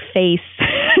in your face,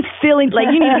 feeling like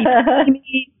you need to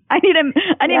be, I need to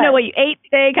know what you ate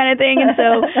today, kind of thing. And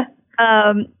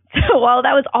so while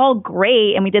that was all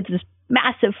great, and we did this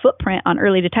massive footprint on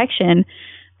early detection,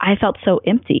 I felt so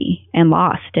empty and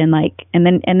lost. And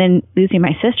then losing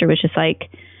my sister was just like,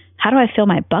 how do I fill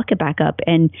my bucket back up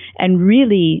and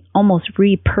really almost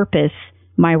repurpose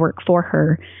my work for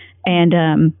her? And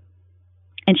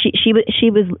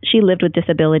she lived with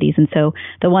disabilities. And so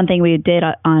the one thing we did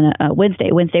on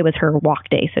Wednesday was her walk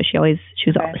day. So she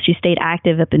stayed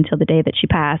active up until the day that she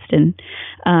passed. And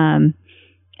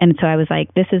so I was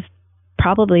like, this is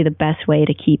probably the best way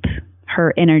to keep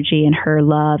her energy and her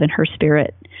love and her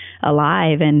spirit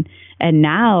alive. And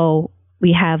now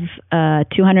we have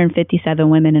 257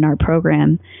 women in our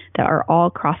program that are all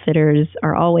CrossFitters,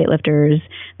 are all weightlifters,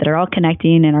 that are all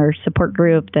connecting in our support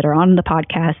group, that are on the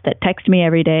podcast, that text me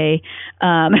every day.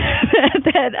 We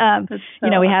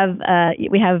have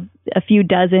a few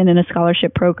dozen in a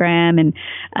scholarship program, and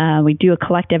we do a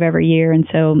collective every year. And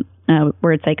so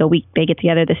where it's like a week they get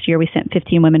together. This year we sent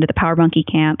 15 women to the Power Monkey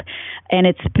Camp, and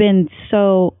it's been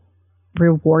so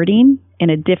rewarding in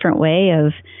a different way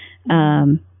of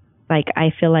like,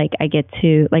 I feel like I get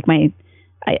to, like,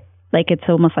 it's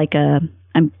almost like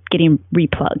I'm getting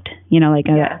replugged,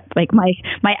 like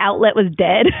my outlet was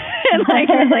dead. And like,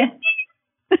 I was like,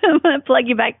 I'm going to plug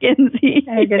you back in.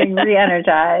 You're getting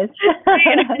re-energized.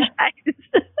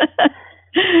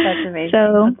 That's amazing.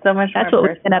 So much that's more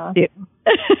what we've been up to.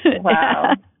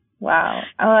 Wow. Wow.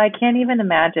 Oh, I can't even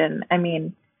imagine. I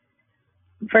mean,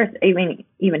 first, even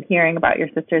hearing about your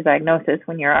sister's diagnosis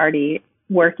when you're already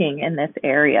working in this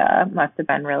area must have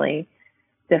been really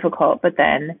difficult. But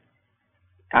then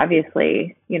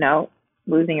obviously,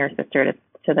 losing your sister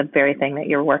to the very thing that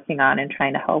you're working on and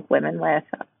trying to help women with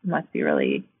must be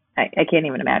really, I can't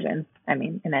even imagine,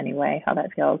 in any way how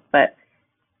that feels. But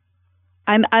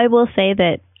I will say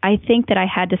that I think that I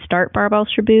had to start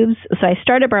Barbells for Boobs. So I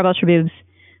started Barbells for Boobs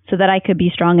so that I could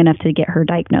be strong enough to get her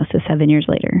diagnosis 7 years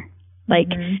later. Like,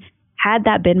 had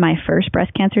that been my first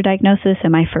breast cancer diagnosis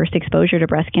and my first exposure to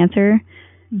breast cancer,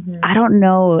 I don't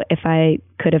know if I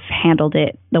could have handled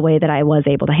it the way that I was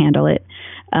able to handle it.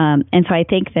 And so I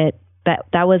think that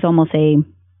was almost a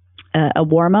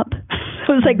warm-up.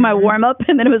 It was like my warm-up,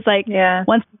 and then it was like,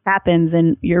 once this happens,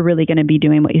 then you're really going to be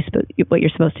doing what you're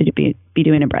supposed to be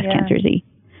doing in breast cancer Z.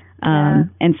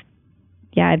 And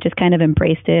I've just kind of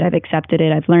embraced it. I've accepted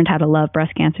it. I've learned how to love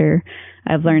breast cancer.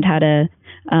 I've learned how to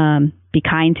be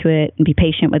kind to it and be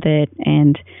patient with it.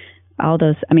 And all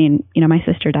those, my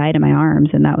sister died in my arms,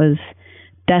 and that was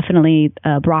definitely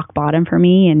rock bottom for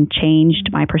me and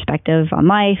changed my perspective on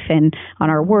life and on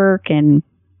our work. And,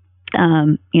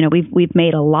 we've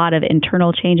made a lot of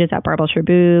internal changes at Barbells for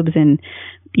Boobs, and,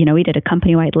 we did a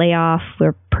company-wide layoff.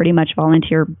 We're pretty much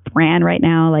volunteer brand right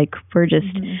now. Like, we're just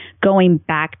going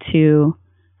back to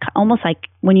almost like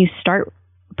when you start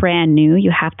brand new,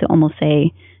 you have to almost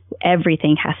say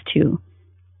everything has to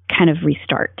kind of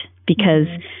restart, because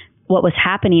what was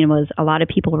happening was a lot of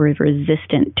people were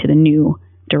resistant to the new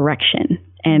direction.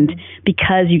 And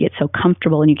because you get so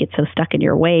comfortable and you get so stuck in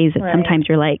your ways, that sometimes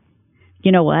you're like,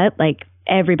 you know what, like,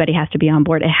 everybody has to be on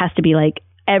board. It has to be like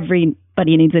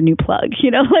everybody needs a new plug,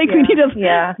 we need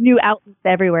new outlets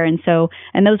everywhere. And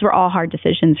those were all hard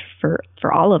decisions for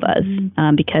all of us,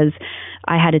 because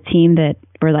I had a team that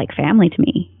were like family to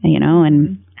me,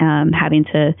 and having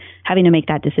to make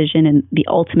that decision in the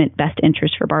ultimate best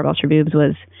interest for Barbells for Boobs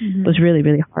was really,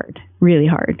 really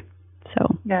hard.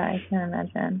 So yeah, I can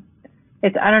imagine.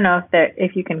 I don't know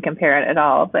if you can compare it at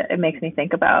all, but it makes me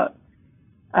think about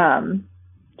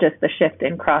just the shift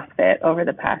in CrossFit over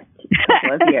the past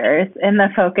couple of years, and the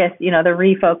focus, the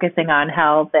refocusing on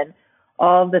health and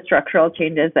all of the structural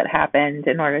changes that happened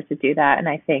in order to do that. And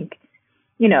I think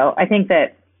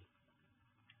that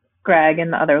Greg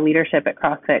and the other leadership at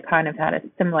CrossFit kind of had a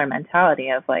similar mentality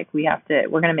of like, we're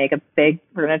going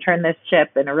to turn this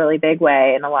ship in a really big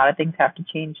way, and a lot of things have to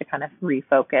change to kind of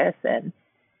refocus and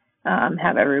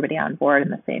have everybody on board in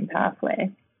the same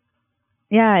pathway.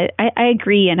 Yeah, I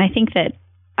agree. And I think that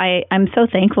I'm so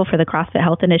thankful for the CrossFit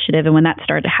Health Initiative. And when that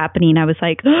started happening, I was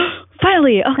like, oh,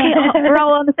 finally, okay, we're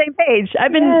all on the same page.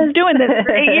 I've been doing this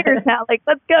for 8 years now. Like,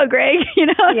 let's go, Greg.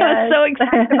 I was so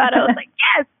excited about it. I was like,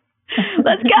 yes,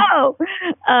 let's go.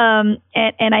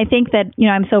 And I think that,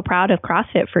 I'm so proud of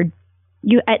CrossFit for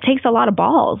you. It takes a lot of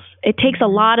balls. It takes a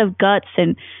lot of guts.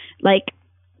 And like,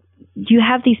 you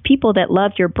have these people that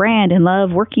love your brand and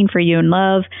love working for you and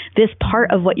love this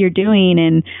part of what you're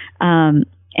doing.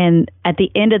 And at the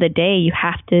end of the day,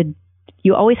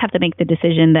 you always have to make the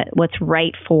decision that what's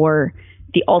right for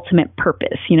the ultimate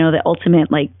purpose, the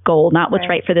ultimate like goal, not what's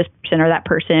right for this person or that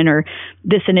person or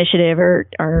this initiative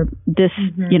or this,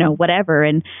 whatever.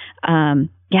 And,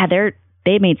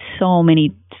 they made so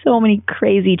many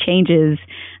crazy changes.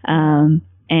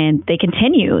 And they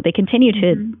continue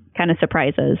to kind of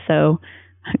surprise us. So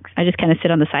I just kind of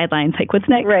sit on the sidelines like, what's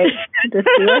next? Right. Just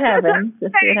see what happens.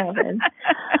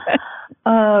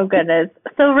 Oh, goodness.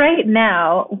 So right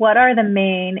now, what are the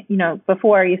main,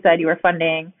 before you said you were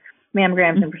funding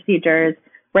mammograms and procedures.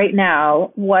 Right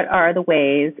now, what are the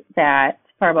ways that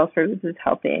Barbell Foods is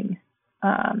helping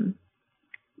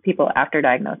people after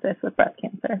diagnosis with breast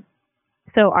cancer?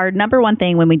 So our number one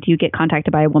thing when we do get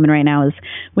contacted by a woman right now is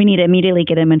we need to immediately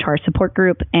get them into our support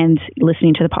group and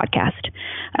listening to the podcast.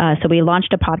 So we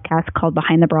launched a podcast called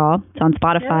Behind the Bra. It's on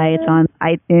Spotify. It's on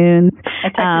iTunes. I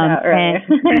checked it out earlier.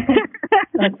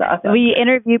 That's awesome. We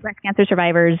interview breast cancer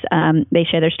survivors. They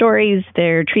share their stories,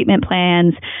 their treatment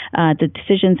plans, the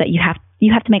decisions that you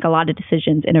have to make a lot of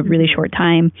decisions in a really short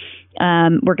time.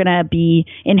 We're going to be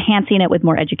enhancing it with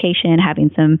more education,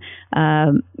 having some,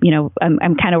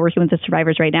 I'm kind of working with the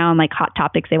survivors right now on like hot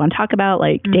topics they want to talk about,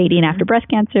 like dating after breast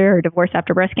cancer or divorce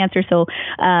after breast cancer. So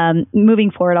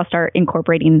moving forward, I'll start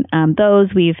incorporating those.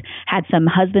 We've had some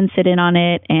husbands sit in on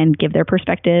it and give their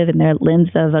perspective and their lens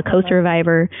of a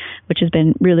co-survivor, which has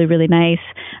been really, really nice.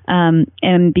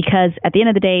 And because at the end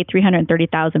of the day,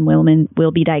 330,000 women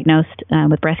will be diagnosed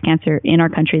with breast cancer in our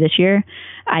country this year.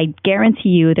 I guarantee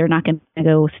you they're not going to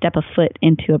go step a foot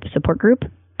into a support group,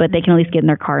 but they can at least get in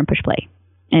their car and push play.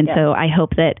 And so I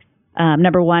hope that,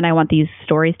 number one, I want these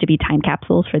stories to be time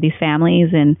capsules for these families,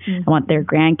 and I want their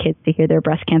grandkids to hear their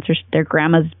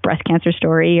grandma's breast cancer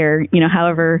story, or,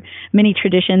 however many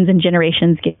traditions and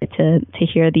generations get to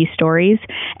hear these stories.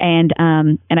 And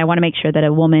I want to make sure that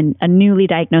a newly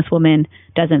diagnosed woman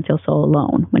doesn't feel so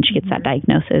alone when she gets that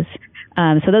diagnosis.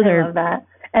 So those I love that.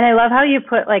 And I love how you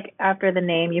put, like, after the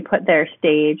name, you put their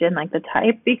stage and, like, the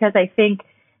type, because I think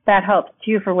that helps,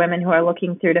 too, for women who are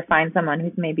looking through to find someone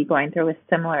who's maybe going through a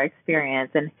similar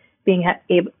experience and being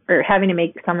having to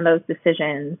make some of those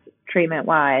decisions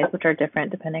treatment-wise, which are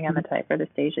different depending on the type or the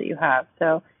stage that you have.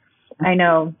 So I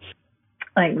know,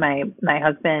 like, my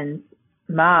husband's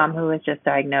mom, who was just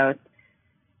diagnosed,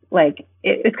 like,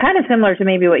 it's kind of similar to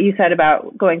maybe what you said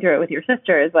about going through it with your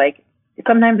sister, is, like,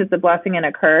 sometimes it's a blessing and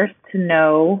a curse to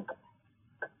know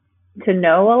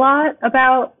a lot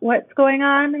about what's going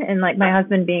on. And like my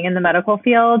husband being in the medical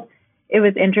field, it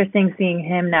was interesting seeing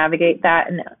him navigate that.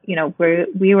 And,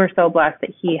 we were so blessed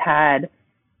that he had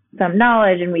some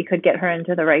knowledge and we could get her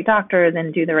into the right doctors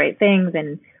and do the right things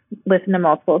and listen to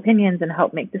multiple opinions and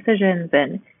help make decisions.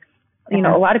 And,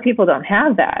 a lot of people don't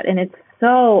have that. And it's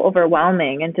so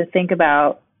overwhelming. And to think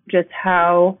about just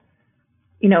how,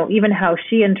 even how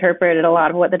she interpreted a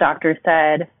lot of what the doctor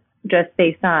said, just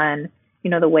based on,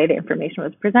 the way the information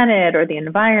was presented or the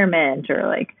environment, or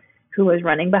like who was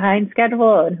running behind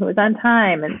schedule and who was on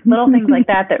time, and little things like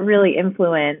that really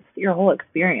influence your whole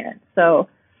experience. So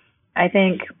I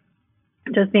think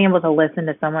just being able to listen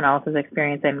to someone else's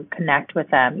experience and connect with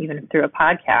them, even through a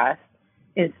podcast,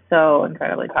 is so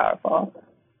incredibly powerful.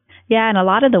 Yeah, and a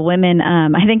lot of the women,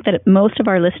 I think that most of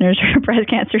our listeners are breast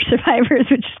cancer survivors,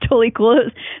 which is totally cool.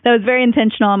 That was very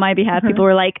intentional on my behalf. People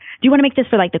were like, do you want to make this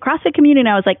for like the CrossFit community? And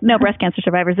I was like, no, breast cancer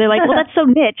survivors. They're like, well, that's so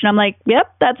niche. And I'm like,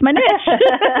 yep, that's my niche.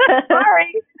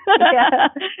 Sorry.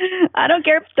 I don't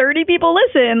care if 30 people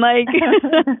listen. Like,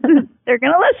 they're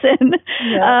going to listen.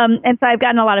 Yeah. And so I've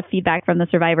gotten a lot of feedback from the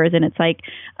survivors, and it's like,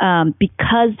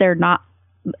 because they're not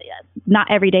not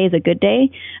every day is a good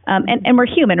day. And we're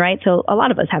human, right? So a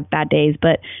lot of us have bad days,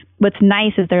 but what's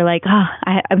nice is they're like,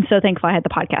 I'm so thankful I had the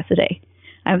podcast today.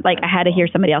 I'm like, I had to hear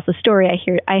somebody else's story.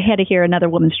 I had to hear another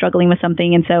woman struggling with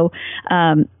something. And so,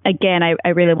 again, I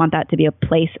really want that to be a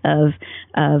place of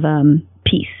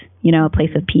peace, a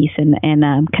place of peace and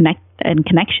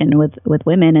connection with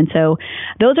women. And so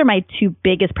those are my two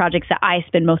biggest projects that I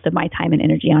spend most of my time and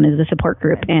energy on, is the support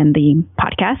group and the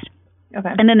podcast. Okay.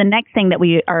 And then the next thing that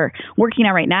we are working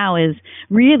on right now is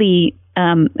really,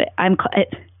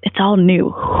 it's all new.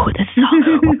 Ooh, this is all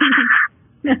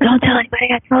don't tell anybody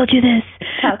I told you this.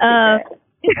 Top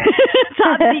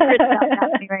secret stuff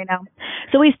happening right now.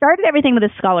 So we started everything with a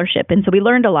scholarship, and so we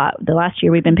learned a lot. The last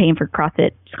year we've been paying for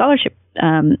CrossFit scholarship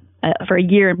for a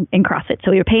year in CrossFit. So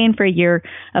we were paying for a year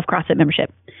of CrossFit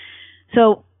membership.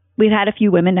 So we've had a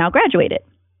few women now graduated.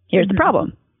 Here's the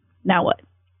problem. Now what?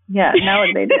 Yeah, now what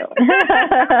do they do?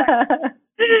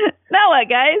 Now what,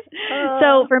 guys?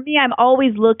 So for me, I'm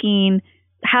always looking,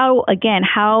 how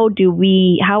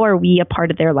are we a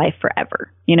part of their life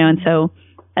forever? And so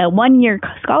a 1-year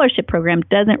scholarship program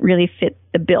doesn't really fit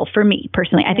the bill for me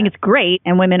personally. I think it's great,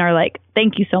 and women are like,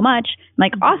 thank you so much. I'm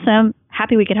like, awesome,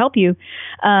 happy we could help you.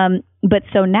 But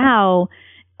so now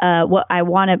what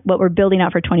we're building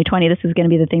out for 2020, this is going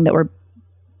to be the thing that we're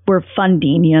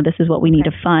funding. This is what we need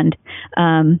to fund,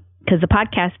 because the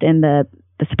podcast and the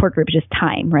support group is just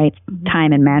time, right?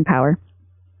 Time and manpower.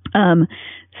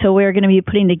 So we're going to be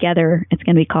putting together, it's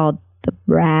going to be called the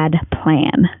RAD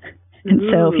Plan. And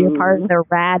so if you're part of the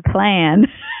RAD Plan,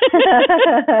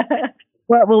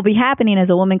 what will be happening is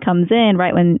a woman comes in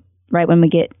right when we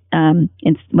get,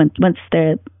 once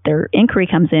their inquiry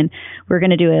comes in, we're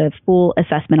going to do a full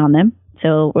assessment on them.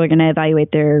 So we're going to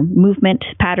evaluate their movement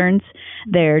patterns,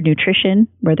 their nutrition,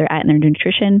 where they're at in their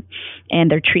nutrition, and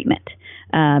their treatment.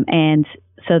 And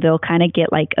so they'll kind of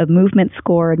get like a movement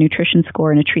score, a nutrition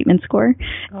score, and a treatment score.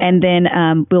 And then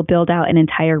we'll build out an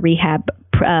entire prehab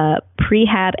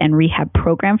and rehab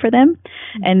program for them.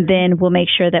 And then we'll make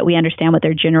sure that we understand what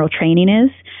their general training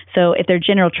is. So if their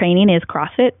general training is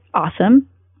CrossFit, awesome.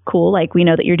 Cool. Like, we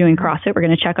know that you're doing CrossFit. We're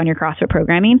going to check on your CrossFit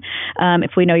programming.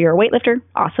 If we know you're a weightlifter,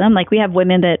 awesome. Like, we have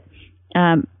women that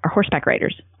are horseback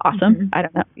riders. Awesome. I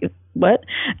don't know what.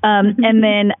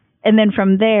 And then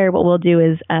from there, what we'll do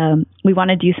is we want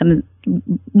to do some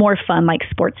more fun, like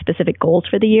sports-specific goals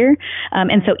for the year.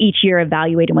 And so each year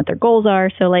evaluating what their goals are.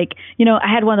 So like,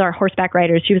 I had one of our horseback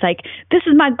riders. She was like, this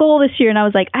is my goal this year. And I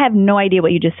was like, I have no idea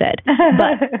what you just said.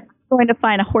 But I'm going to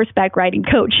find a horseback riding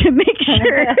coach and make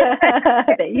sure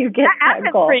that you get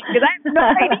that goal. Because I have no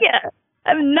idea. I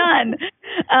have none.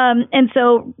 And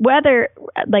so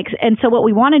what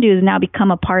we want to do is now become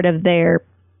a part of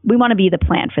we want to be the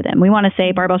plan for them. We want to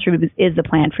say Barbell Street is the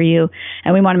plan for you.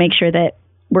 And we want to make sure that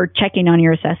we're checking on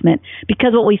your assessment,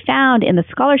 because what we found in the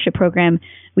scholarship program,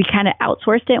 we kind of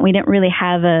outsourced it and we didn't really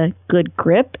have a good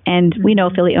grip. And we know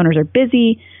affiliate owners are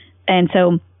busy. And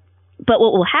so, but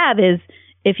what we'll have is,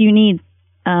 if you need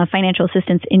financial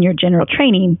assistance in your general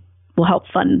training, we'll help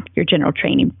fund your general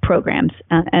training programs.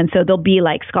 And so there'll be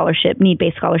like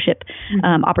need-based scholarship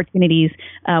opportunities.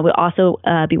 We'll also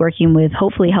be working with,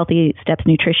 hopefully, Healthy Steps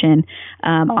Nutrition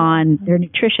on their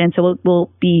nutrition. So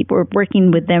we're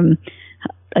working with them.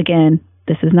 Again,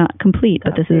 this is not complete,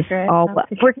 but this is all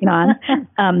what we're working on.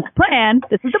 Plan.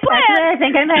 This is the plan.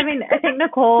 Actually, I think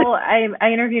Nicole,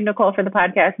 I interviewed Nicole for the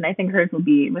podcast, and I think hers will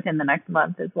be within the next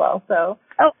month as well. So,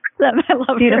 awesome. I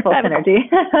love beautiful synergy.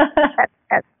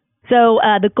 So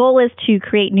the goal is to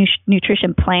create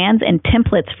nutrition plans and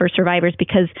templates for survivors,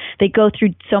 because they go through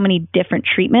so many different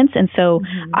treatments. And so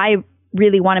I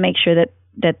really want to make sure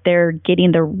that they're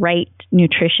getting the right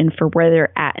nutrition for where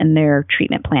they're at in their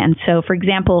treatment plan. So, for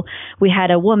example, we had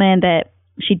a woman that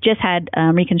she just had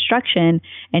reconstruction,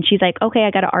 and she's like, okay,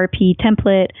 I got an RP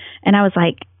template. And I was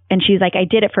like, and she's like, I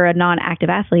did it for a non-active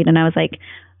athlete. And I was like,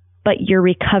 but you're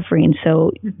recovering.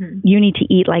 So you need to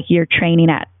eat like you're training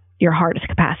at your hardest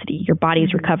capacity. Your body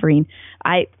is recovering.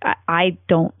 I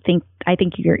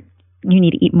think you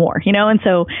need to eat more, and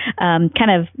so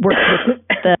kind of work with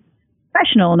the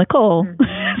professional Nicole,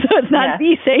 so it's not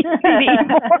me saying you need to eat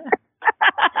more.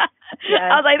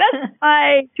 I was like, that's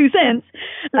my 2 cents.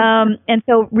 And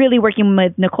so really working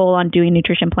with Nicole on doing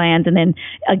nutrition plans, and then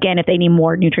again, if they need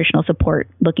more nutritional support,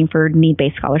 looking for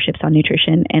need-based scholarships on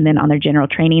nutrition, and then on their general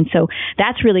training. So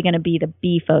that's really going to be the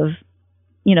beef of,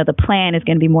 the plan is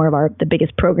going to be more of the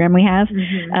biggest program we have.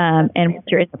 And once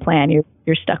you're in the plan,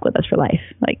 you're stuck with us for life.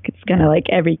 Like, it's kind of like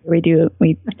every year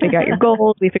we figure out your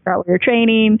goals, we figure out where you're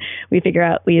training, we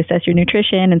assess your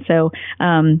nutrition. And so,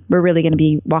 we're really going to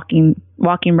be walking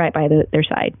right by their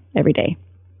side every day.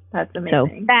 That's amazing. So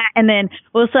that, and then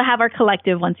we'll still have our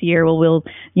collective once a year. We'll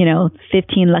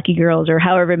 15 lucky girls or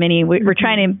however many. We're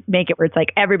trying to make it where it's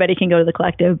like everybody can go to the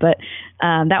collective, but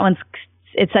that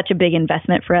it's such a big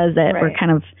investment for us that we're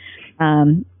kind of,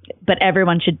 but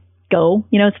everyone should go.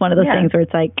 It's one of those things where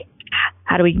it's like,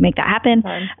 how do we make that happen?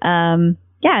 And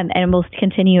we'll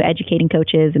continue educating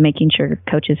coaches and making sure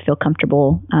coaches feel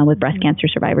comfortable with breast cancer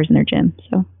survivors in their gym.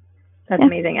 So. That's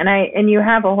amazing. And you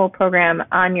have a whole program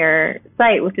on your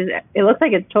site, which it looks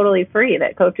like it's totally free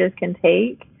that coaches can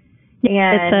take.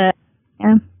 And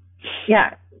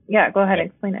go ahead and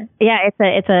explain it. Yeah,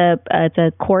 it's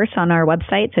a course on our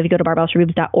website. So if you go to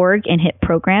barbellsforboobs.org and hit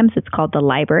programs, it's called the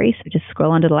library. So just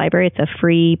scroll onto the library. It's a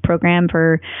free program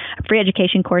a free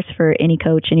education course for any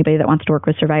coach, anybody that wants to work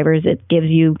with survivors. It gives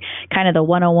you kind of the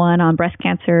 101 on breast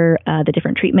cancer, the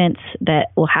different treatments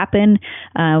that will happen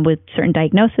with certain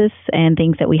diagnosis and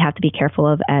things that we have to be careful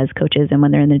of as coaches and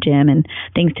when they're in the gym, and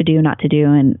things to do, not to do,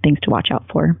 and things to watch out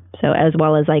for. So as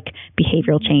well as like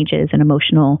behavioral changes and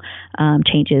emotional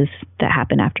changes that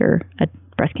happen after a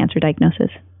breast cancer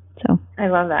diagnosis. So I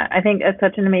love that. I think it's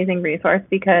such an amazing resource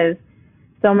because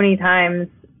so many times,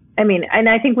 and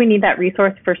I think we need that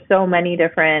resource for so many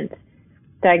different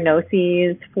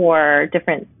diagnoses for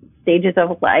different stages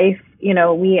of life.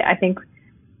 I think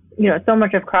so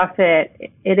much of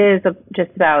CrossFit, it is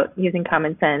just about using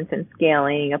common sense and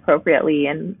scaling appropriately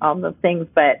and all those things.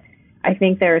 But I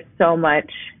think there's so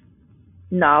much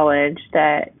knowledge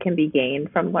that can be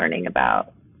gained from learning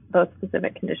about those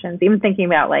specific conditions. Even thinking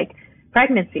about like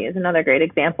pregnancy is another great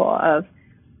example of,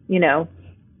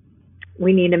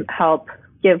 we need to help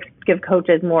give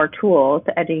coaches more tools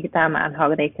to educate them on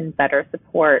how they can better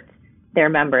support their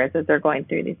members as they're going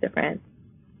through these different,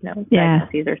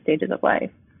 diagnoses or stages of life.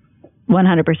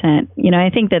 100%. I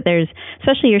think that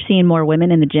especially you're seeing more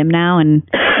women in the gym now and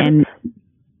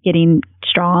getting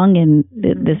strong, and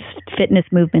this fitness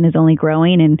movement is only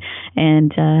growing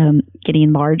and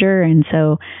getting larger. And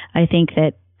so I think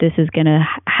that this is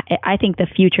I think the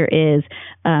future is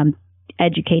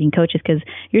educating coaches, because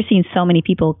you're seeing so many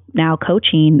people now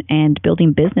coaching and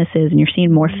building businesses, and you're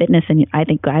seeing more fitness than I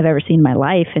think I've ever seen in my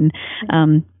life. And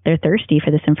they're thirsty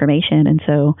for this information. And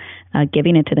so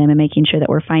giving it to them and making sure that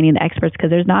we're finding the experts,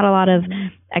 because there's not a lot of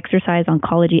exercise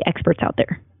oncology experts out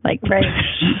there. Like right.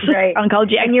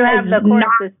 Oncology, and you have the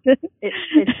course.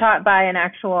 It's taught by an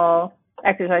actual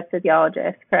exercise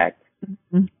physiologist, correct?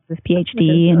 Mm-hmm. His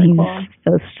PhD, and he's cool.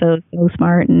 so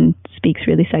smart and speaks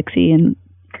really sexy and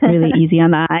really easy on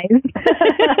the eyes.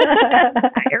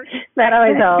 That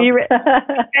always helps. Be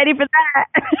ready for that.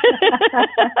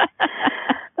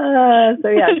 So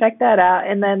check that out,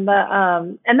 and then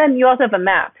you also have a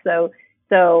map. So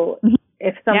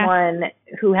if someone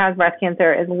who has breast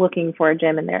cancer is looking for a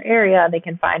gym in their area, they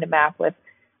can find a map with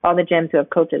all the gyms who have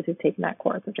coaches who've taken that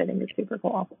course, which I think is super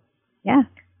cool. Yeah.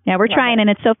 Yeah, we're trying, and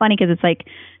it's so funny because it's like,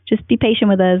 just be patient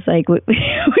with us. Like we've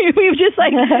just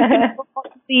like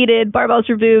completed Barbells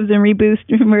for Boobs and Reboost.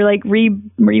 We're like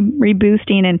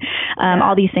reboosting and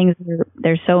all these things.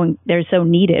 They're so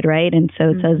needed, right? And so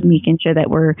it's us making sure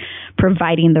that we're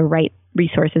providing the right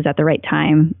resources at the right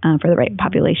time for the right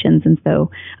populations. And so,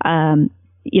 for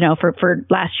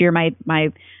last year, my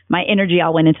energy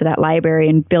all went into that library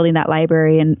and building that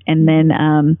library, and then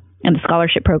and the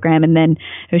scholarship program, and then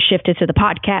it was shifted to the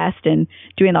podcast and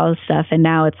doing all this stuff, and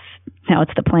now it's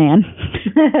the plan.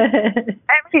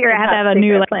 Every year I have to have a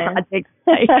new project.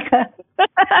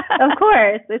 Of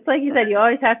course, it's like you said, you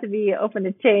always have to be open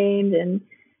to change and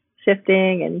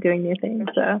shifting and doing new things.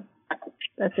 So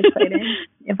that's exciting,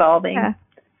 evolving.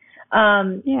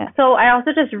 So I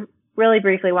also just really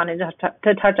briefly wanted to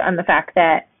touch on the fact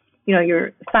that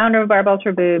you're founder of Barbells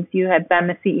for Boobs. You had been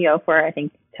the CEO for I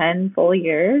think 10 full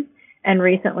years, and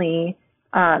recently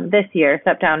this year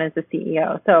stepped down as the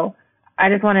CEO. So I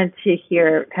just wanted to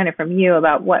hear kind of from you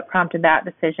about what prompted that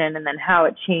decision, and then how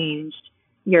it changed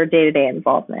your day-to-day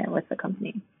involvement with the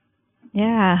company.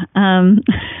 Yeah. I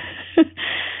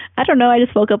don't know. I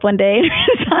just woke up one day.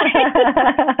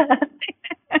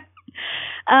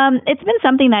 It's been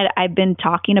something that I've been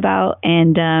talking about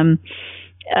and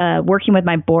working with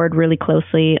my board really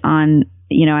closely on.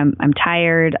 I'm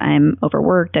tired, I'm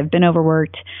overworked, I've been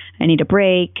overworked, I need a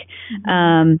break.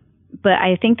 But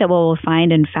I think that what we'll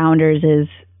find in founders is,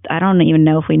 I don't even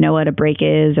know if we know what a break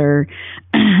is or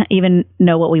even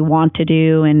know what we want to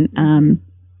do. And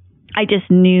I just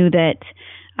knew that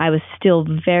I was still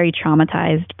very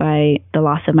traumatized by the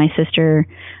loss of my sister.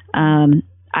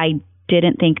 I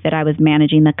didn't think that I was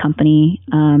managing the company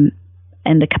in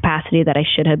the capacity that I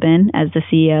should have been as the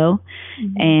CEO.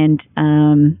 And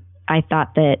I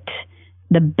thought that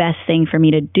the best thing for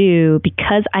me to do,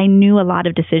 because I knew a lot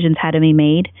of decisions had to be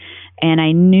made, and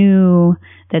I knew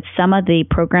that some of the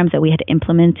programs that we had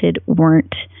implemented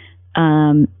weren't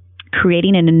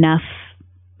creating enough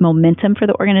momentum for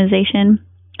the organization,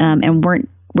 and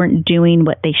weren't doing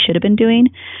what they should have been doing,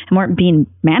 and weren't being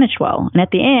managed well. And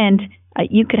at the end,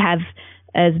 you could have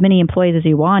as many employees as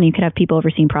you want. You could have people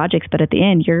overseeing projects, but at the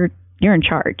end, you're in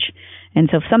charge. And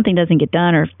so if something doesn't get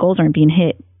done or if goals aren't being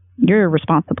hit, you're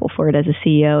responsible for it as a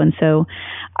CEO. And so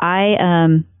I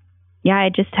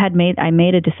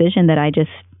made a decision that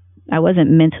I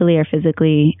wasn't mentally or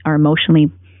physically or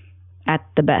emotionally at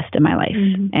the best in my life.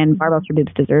 Mm-hmm. And Barbells for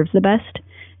Boobs deserves the best,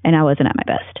 and I wasn't at my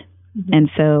best. Mm-hmm. And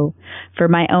so for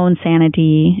my own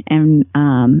sanity and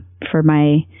for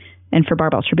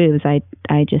Barbells for Boobs, I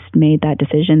just made that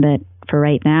decision that for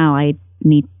right now I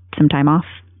need some time off.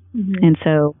 Mm-hmm. And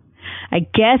so I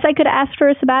guess I could ask for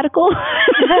a sabbatical.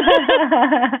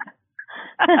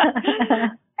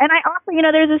 And I also,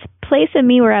 there's this place in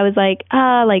me where I was like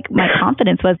my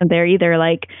confidence wasn't there either.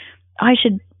 Like, I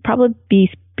should probably be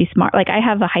smart. Like, I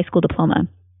have a high school diploma.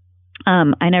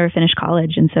 I never finished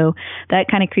college. And so that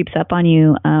kind of creeps up on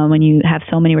you when you have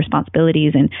so many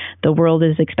responsibilities and the world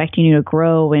is expecting you to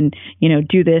grow and,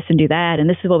 do this and do that. And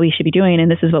this is what we should be doing. And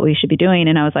this is what we should be doing.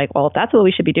 And I was like, well, if that's what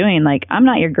we should be doing, like, I'm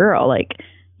not your girl. Like,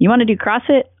 you want to do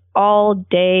CrossFit all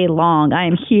day long. I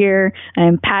am here. I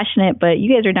am passionate. But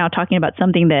you guys are now talking about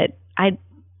something that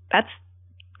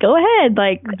go ahead.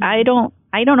 Like, mm-hmm. I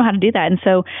don't know how to do that. And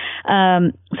so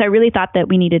I really thought that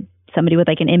we needed somebody with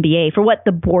like an MBA for what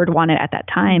the board wanted at that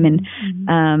time. And,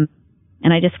 mm-hmm.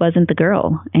 And I just wasn't the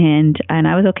girl, and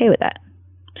I was okay with that.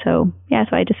 So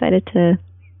I decided to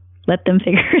let them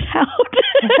figure it out.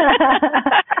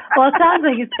 Well, it sounds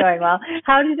like it's going well.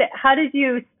 How did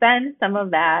you spend some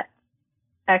of that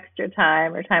extra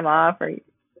time or time off? Or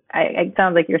it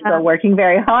sounds like you're still working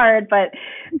very hard, but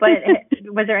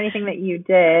was there anything that you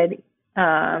did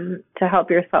to help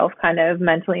yourself kind of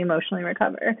mentally, emotionally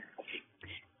recover?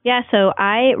 Yeah, so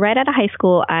right out of high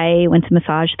school, I went to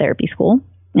massage therapy school.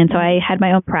 And so I had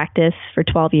my own practice for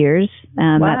 12 years.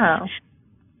 Wow.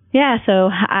 Yeah, so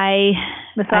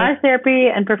massage therapy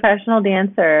and professional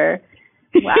dancer.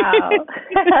 Wow.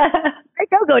 I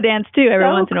go dance too every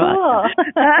once in a while.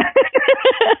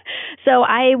 So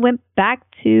I went back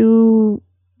to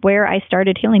where I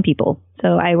started healing people.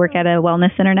 So I work at a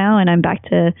wellness center now, and I'm back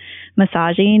to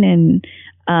massaging, and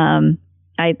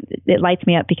it lights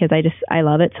me up because I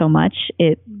love it so much.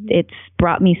 It's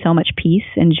brought me so much peace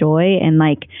and joy, and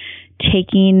like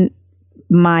taking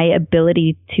my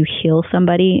ability to heal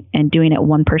somebody and doing it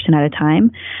one person at a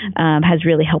time has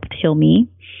really helped heal me.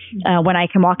 When I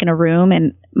can walk in a room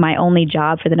and my only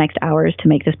job for the next hour is to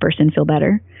make this person feel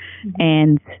better,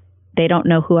 and they don't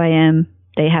know who I am.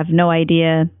 They have no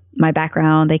idea my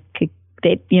background.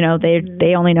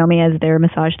 They only know me as their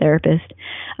massage therapist.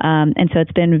 And so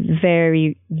it's been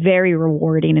very, very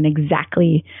rewarding and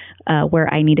exactly where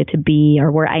I needed to be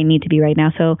or where I need to be right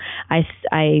now. So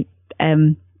I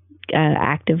am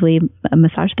actively a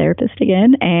massage therapist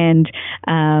again, and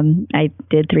I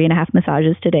did 3.5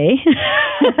 massages today.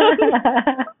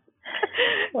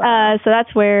 Wow. So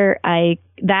that's where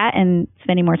and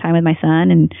spending more time with my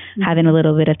son and having a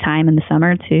little bit of time in the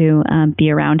summer to be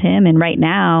around him. And right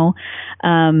now,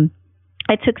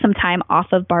 I took some time off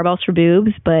of Barbells for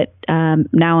Boobs, but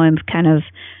now I'm kind of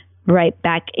right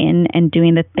back in and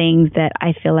doing the things that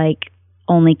I feel like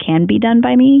only can be done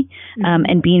by me,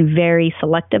 and being very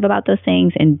selective about those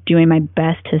things and doing my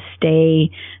best to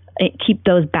keep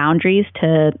those boundaries.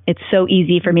 It's so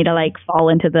easy for me to like fall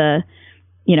into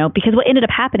because what ended up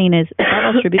happening is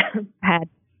Barbells for Boobs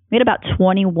we had about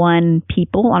 21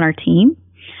 people on our team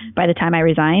by the time I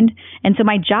resigned. And so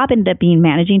my job ended up being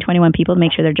managing 21 people to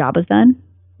make sure their job was done.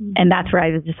 Mm-hmm. And that's where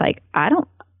I was just like, I don't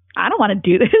want to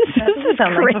do this. This is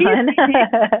crazy.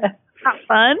 Like not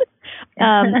fun.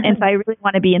 And so I really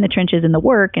want to be in the trenches in the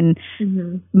work, and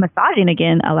massaging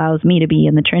again allows me to be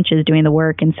in the trenches doing the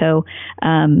work. And so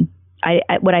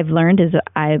what I've learned is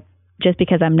just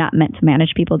because I'm not meant to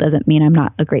manage people doesn't mean I'm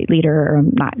not a great leader or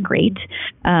I'm not great.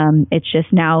 It's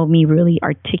just now me really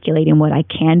articulating what I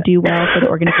can do well for the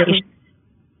organization,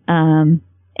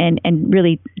 and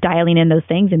really dialing in those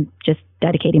things and just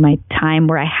dedicating my time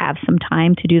where I have some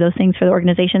time to do those things for the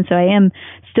organization. So I am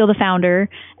still the founder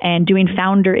and doing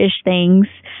founder-ish things.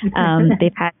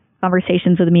 They've had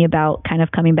conversations with me about kind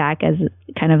of coming back as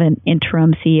kind of an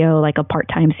interim CEO, like a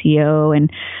part-time CEO.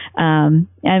 And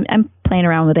I'm playing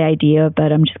around with the idea,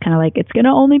 but I'm just kind of like, it's going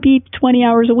to only be 20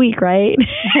 hours a week, right?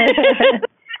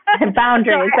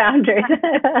 Boundaries.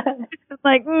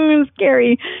 Like,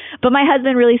 scary. But my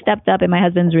husband really stepped up, and my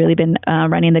husband's really been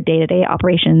running the day-to-day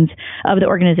operations of the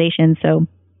organization. So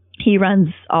he runs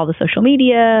all the social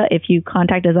media. If you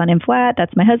contact us on InFlat,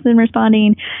 that's my husband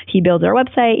responding. He builds our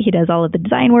website. He does all of the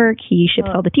design work. He ships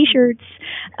all the T-shirts.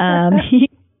 He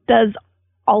does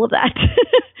all of that.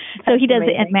 So he does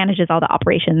and manages all the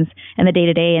operations and the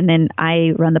day-to-day. And then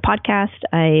I run the podcast.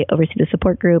 I oversee the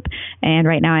support group. And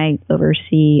right now I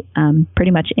oversee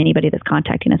pretty much anybody that's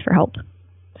contacting us for help.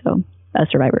 So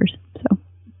survivors. So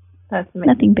that's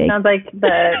amazing. Nothing big. Sounds like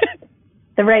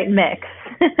the right mix.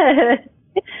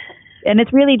 And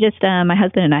it's really just my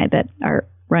husband and I that are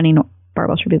running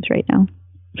Barbells for Boobs right now.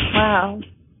 Wow.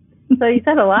 So you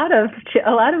said a lot of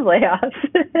layoffs.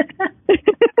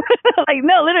 Like,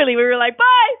 no, literally, we were like,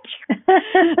 bye.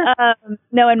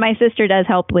 No, and my sister does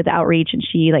help with outreach, and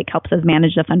she helps us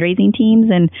manage the fundraising teams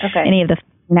and any of the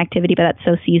activity, but that's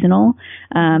so seasonal.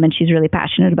 And she's really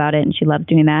passionate about it, and she loves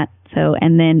doing that. So,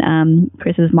 and then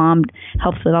Chris's mom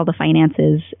helps with all the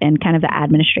finances and kind of the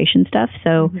administration stuff.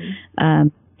 So,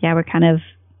 we're kind of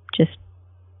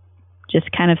just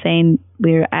kind of saying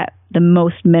we're at the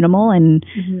most minimal. And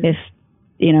if,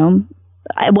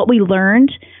 what we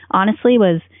learned, honestly,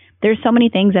 was there's so many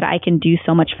things that I can do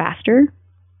so much faster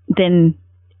than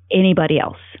anybody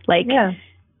else.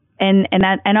 And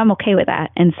I'm okay with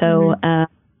that. And so,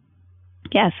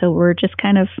 so we're just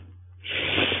kind of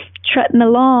trotting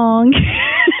along.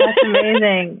 That's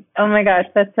amazing. Oh my gosh,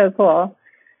 that's so cool.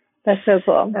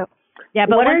 Yeah,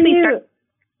 but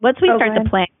once we start the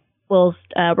plan,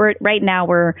 right now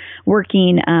we're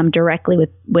working directly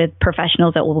with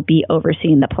professionals that will be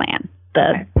overseeing the plan.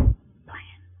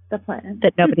 The plan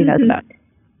that nobody knows about.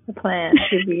 The plan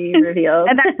to be revealed.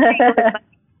 And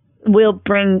we'll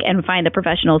bring and find the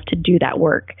professionals to do that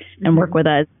work and work with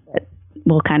us. But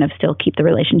we'll kind of still keep the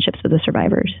relationships with the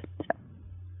survivors. So.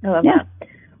 I love that.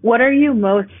 What are you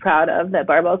most proud of that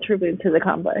Barbells for Boobs has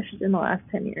accomplished in the last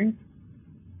 10 years?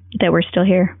 That we're still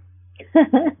here.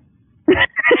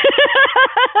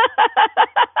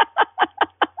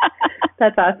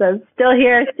 That's awesome. Still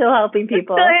here, still helping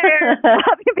people.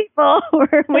 Helping people.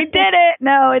 We did it.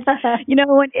 No, it's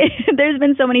there's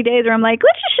been so many days where I'm like,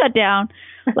 let's just shut down.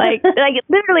 Like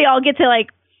literally, I'll get to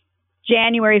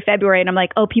January, February, and I'm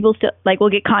like, oh, people still we'll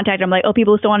get contacted. I'm like, oh,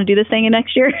 people still want to do this thing in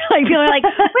next year. People are like,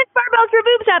 when's Barbells for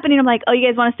Boobs happening? I'm like, oh, you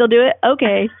guys want to still do it?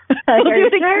 Okay, we'll do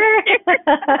it again.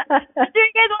 Do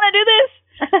you guys want to do this?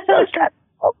 So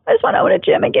stressful. I just want to own a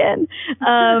gym again.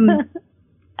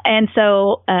 And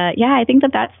so, I think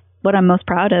that's what I'm most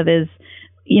proud of is,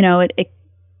 it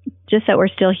just that we're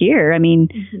still here. I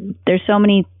mean, there's so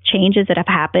many changes that have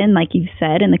happened, like you've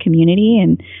said, in the community,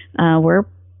 and we're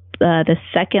the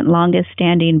second longest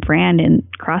standing brand in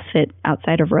CrossFit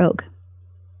outside of Rogue.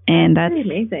 And that's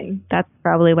amazing. That's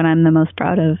probably what I'm the most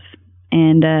proud of.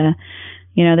 And,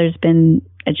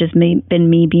 it's just been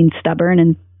me being stubborn,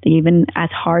 and even as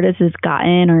hard as it's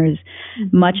gotten or as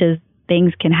much as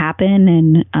things can happen,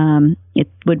 and it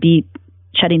would be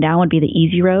shutting down would be the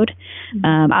easy road.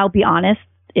 I'll be honest,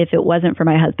 if it wasn't for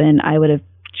my husband, I would have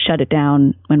shut it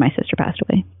down when my sister passed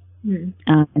away.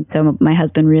 And so my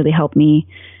husband really helped me.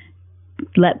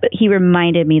 He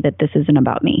reminded me that this isn't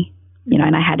about me,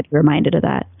 and I had to be reminded of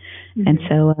that. And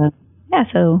so,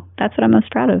 so that's what I'm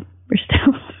most proud of. We're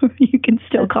still, you can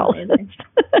still call us.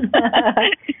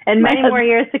 And many more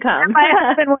years to come. My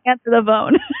husband will answer the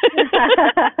phone.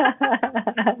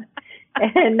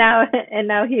 and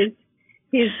now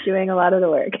he's doing a lot of the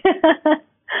work.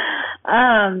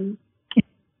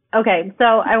 Okay, so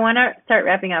I want to start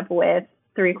wrapping up with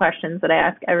 3 questions that I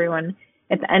ask everyone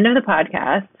at the end of the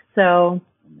podcast. So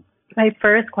my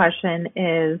first question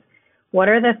is, what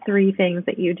are the 3 things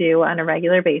that you do on a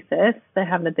regular basis that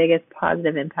have the biggest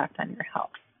positive impact on your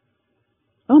health?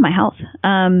 Oh, my health.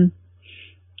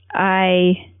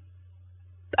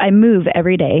 I move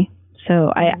every day.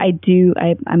 So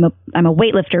I'm a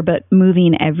weightlifter, but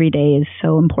moving every day is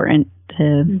so important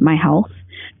to my health,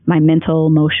 my mental,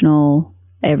 emotional,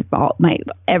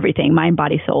 everything, mind,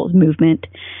 body, soul, movement.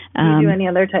 Do you do any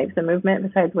other types of movement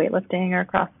besides weightlifting or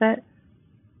CrossFit?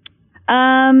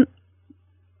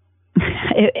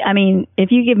 If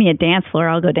you give me a dance floor,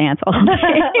 I'll go dance all day.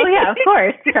 Oh yeah, of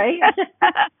course, right?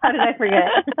 How did I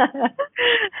forget?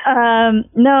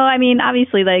 No,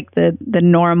 obviously the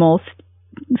normal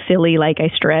silly, I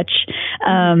stretch.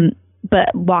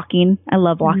 But walking, I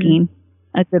love walking.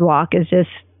 A good walk is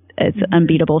it's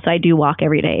unbeatable. So I do walk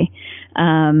every day.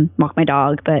 Walk my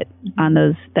dog, but on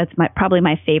those, that's probably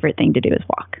my favorite thing to do is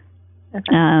walk.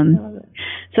 Okay.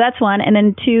 So that's one. And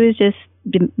then 2 is just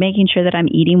making sure that I'm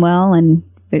eating well and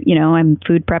you know, I'm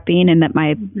food prepping and that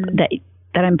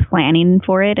that I'm planning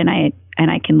for it. And I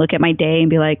can look at my day and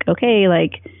be like, okay,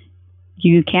 like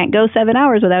you can't go 7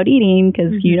 hours without eating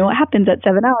because you know what happens at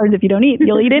 7 hours if you don't eat,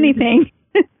 you'll eat anything.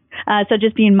 So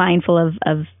just being mindful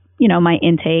of, you know, my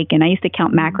intake. And I used to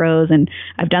count macros, and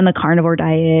I've done the carnivore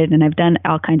diet, and I've done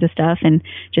all kinds of stuff, and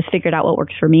just figured out what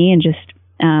works for me, and just,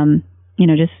 you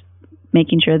know, just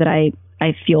making sure that I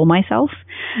fuel myself.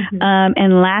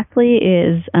 And lastly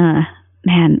is,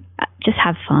 man, just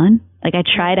have fun. Like I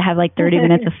try to have like 30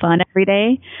 minutes of fun every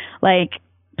day, like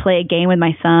play a game with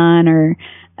my son, or,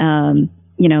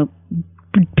 you know,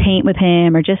 paint with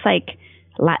him, or just like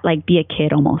be a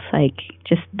kid almost, like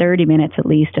just 30 minutes at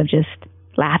least of just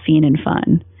laughing and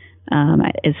fun,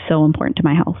 is so important to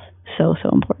my health. So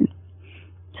important.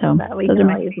 So we can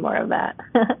all use more of that.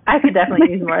 I could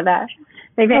definitely use more of that.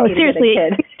 Maybe I need seriously, to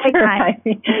get a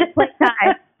kid.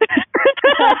 Playtime.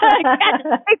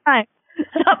 Playtime.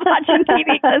 Stop watching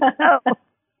TV. Let's go.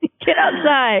 Get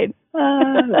outside.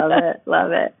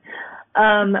 Love it.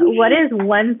 What is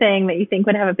one thing that you think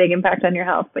would have a big impact on your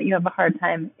health, but you have a hard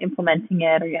time implementing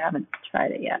it, or you haven't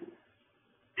tried it yet?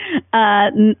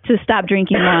 To stop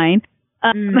drinking wine.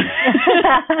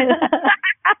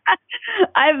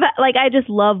 I just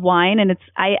love wine, and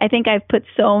I think I've put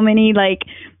so many like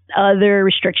other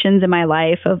restrictions in my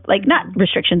life of like, not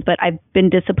restrictions, but I've been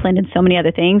disciplined in so many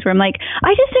other things where I'm like,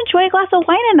 I just enjoy a glass of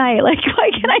wine a night. Like,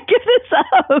 why can I give this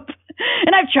up?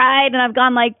 And I've tried, and I've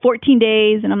gone like 14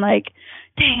 days, and I'm like,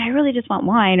 dang, I really just want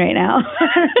wine right now.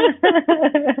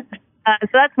 So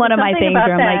that's one of my things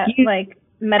where I'm like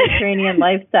Mediterranean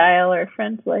lifestyle or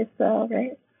French lifestyle,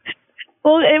 right?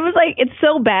 Well, it was like, it's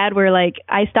so bad where like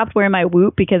I stopped wearing my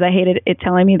Whoop because I hated it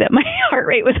telling me that my heart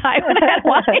rate was high when I had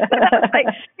wine. And I was like,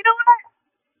 you know what?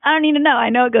 I don't need to know.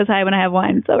 I know it goes high when I have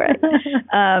wine. It's all right.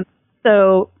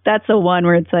 So that's the one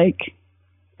where it's like,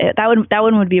 that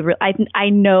one would be real. I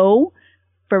know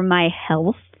for my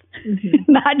health,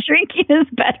 not drinking is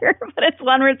better, but it's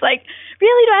one where it's like,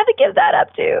 really, do I have to give that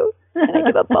up too? And I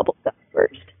give up bubble stuff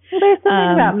first. Well, there's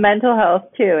something about mental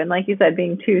health too, and like you said,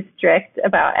 being too strict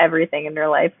about everything in your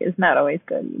life is not always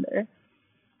good either.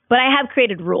 But I have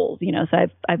created rules, you know, so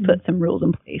I've put some rules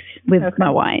in place with my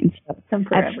wines. So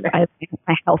I've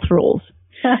my health rules.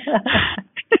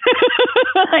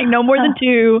 Like no more than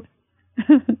 2,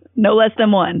 no less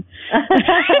than 1.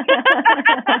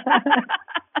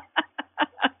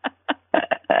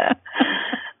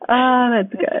 Oh,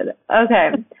 that's good.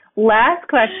 Okay. Last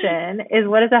question is,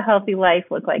 what does a healthy life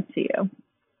look like to you?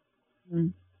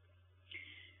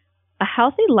 A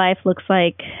healthy life looks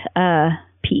like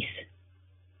peace.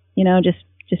 You know, just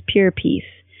pure peace.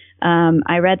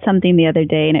 I read something the other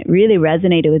day, and it really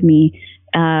resonated with me.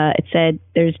 It said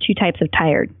there's 2 types of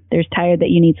tired. There's tired that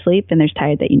you need sleep, and there's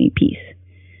tired that you need peace.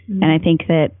 And I think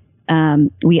that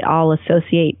we all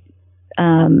associate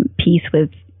peace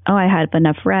with, oh, I had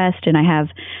enough rest, and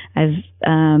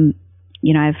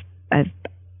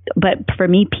but for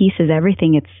me, peace is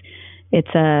everything.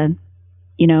 It's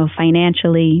you know,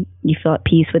 financially, you feel at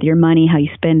peace with your money, how you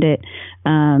spend it.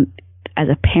 As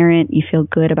a parent, you feel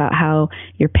good about how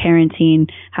you're parenting,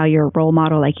 how you're a role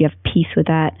model, like you have peace with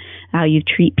that. How you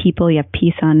treat people, you have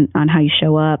peace on how you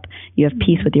show up. You have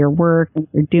peace with your work, what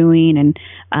you're doing. And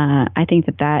I think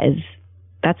that's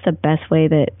the best way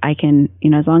that I can, you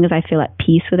know, as long as I feel at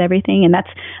peace with everything. And that's,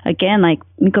 again, like,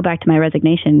 let me go back to my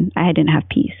resignation. I didn't have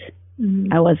peace.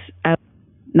 I was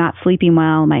not sleeping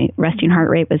well. My resting heart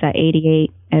rate was at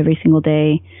 88 every single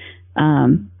day.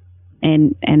 And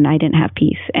I didn't have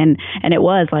peace. And it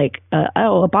was like,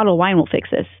 a bottle of wine will fix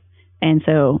this. And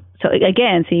so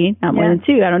again, see, not more than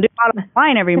 2. I don't do a bottle of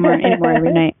wine anymore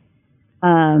every night.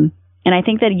 And I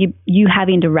think that you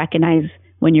having to recognize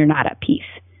when you're not at peace.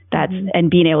 That's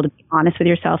and being able to be honest with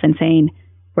yourself and saying,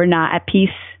 we're not at peace.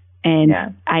 And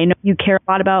I know you care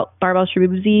a lot about Barbell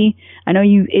Shaboobsy. I know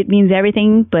it means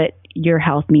everything, but your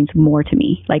health means more to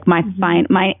me. Like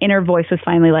my inner voice was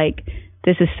finally like,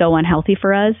 this is so unhealthy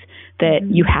for us that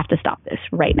you have to stop this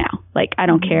right now. Like, I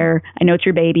don't care. I know it's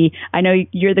your baby. I know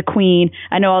you're the queen.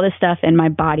 I know all this stuff. And my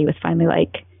body was finally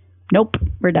like, nope,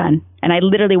 we're done. And I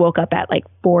literally woke up at like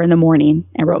 4 a.m.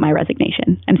 and wrote my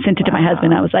resignation and sent it to my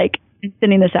husband. I was like, I'm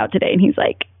sending this out today. And he's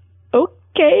like,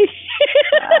 okay.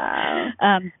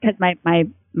 Because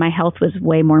my health was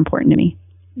way more important to me.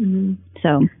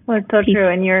 So, well, it's so true.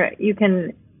 And you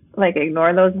can like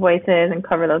ignore those voices and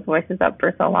cover those voices up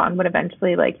for so long, but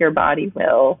eventually like your body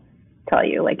will tell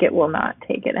you, like, it will not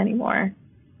take it anymore.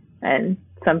 And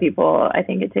some people, I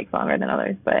think it takes longer than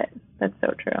others, but that's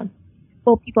so true.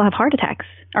 well, people have heart attacks,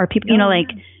 or people, like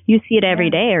you see it every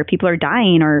day, or people are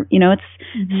dying, or it's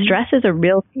stress is a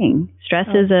real thing. Stress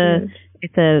is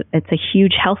it's a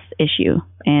huge health issue,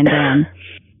 and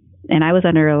I was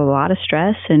under a lot of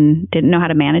stress and didn't know how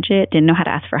to manage it, didn't know how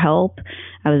to ask for help.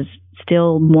 I was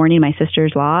still mourning my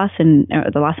sister's loss and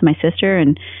the loss of my sister,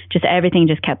 and just everything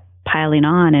just kept piling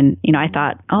on. And I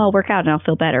thought, oh, I'll work out and I'll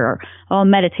feel better, or oh, I'll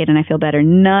meditate and I feel better.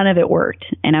 None of it worked,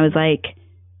 and I was like,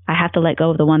 I have to let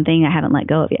go of the one thing I haven't let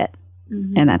go of yet.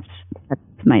 And that's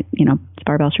my, it's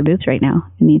barbells for boobs right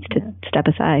now. It needs to step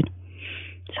aside.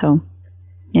 So,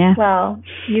 yeah. Well,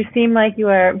 you seem like you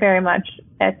are very much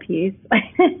at peace.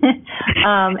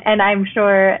 And I'm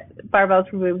sure barbells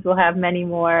for boobs will have many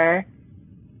more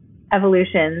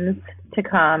evolutions to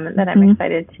come that I'm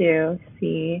excited to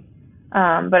see.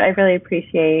 But I really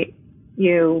appreciate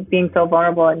you being so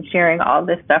vulnerable and sharing all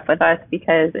this stuff with us,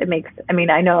 because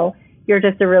I know you're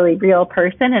just a really real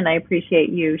person, and I appreciate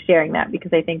you sharing that,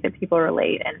 because I think that people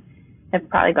relate and have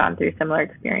probably gone through similar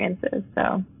experiences.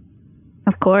 So,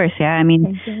 of course, yeah.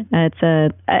 It's at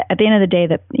the end of the day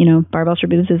that barbells for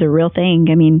boobs is a real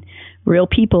thing. Real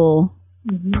people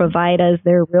provide us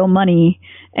their real money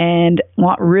and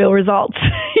want real results.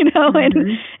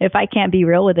 And if I can't be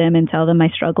real with them and tell them my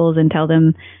struggles and tell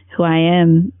them who I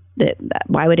am, that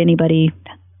why would anybody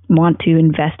want to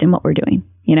invest in what we're doing?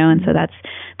 And so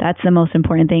that's the most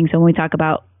important thing. So when we talk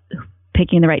about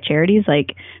picking the right charities,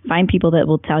 like, find people that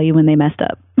will tell you when they messed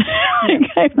up.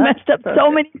 I've messed up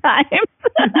so many times.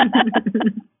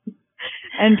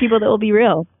 And people that will be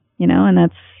real, and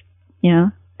that's,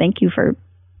 thank you for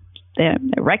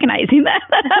recognizing that.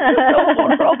 That's so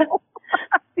vulnerable.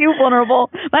 Too vulnerable.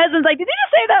 My husband's like, did you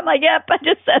just say that? I'm like, yep, I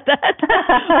just said that.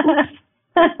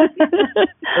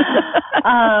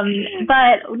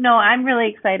 But no, I'm really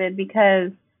excited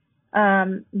because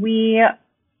we're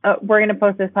going to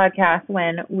post this podcast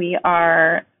when we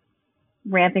are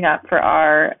ramping up for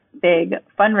our big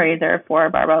fundraiser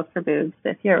for Barbells for Boobs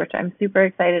this year, which I'm super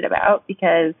excited about,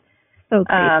 because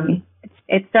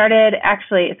it started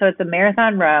so it's a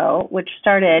marathon row, which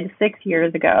started 6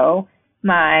 years ago.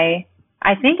 I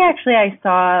think I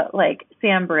saw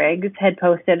Sam Briggs had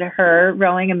posted her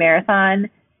rowing a marathon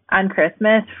on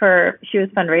Christmas she was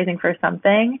fundraising for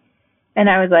something. And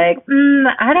I was like,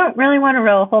 I don't really want to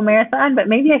row a whole marathon, but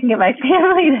maybe I can get my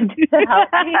family to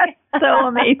help me. So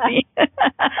amazing.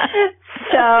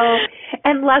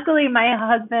 And luckily my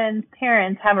husband's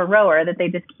parents have a rower that they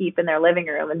just keep in their living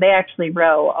room, and they actually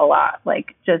row a lot,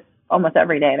 just almost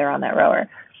every day they're on that rower.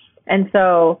 And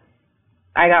so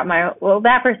I got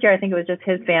that first year, I think it was just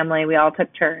his family. We all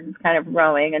took turns kind of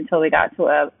rowing until we got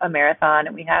to a marathon,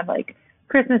 and we had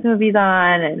Christmas movies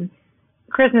on and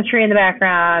Christmas tree in the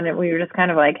background, and we were just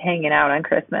kind of hanging out on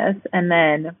Christmas. And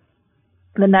then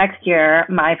the next year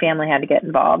my family had to get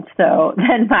involved. So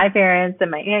then my parents and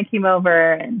my aunt came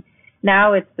over, and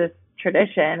now it's this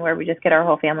tradition where we just get our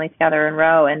whole family together and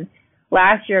row. And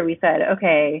last year we said,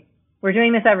 okay, we're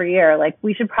doing this every year.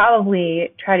 We should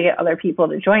probably try to get other people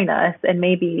to join us, and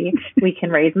maybe we can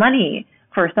raise money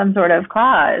for some sort of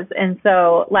cause. And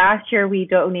so last year we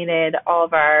donated all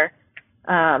of our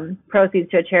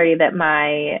proceeds to a charity that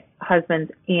my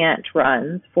husband's aunt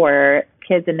runs for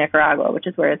kids in Nicaragua, which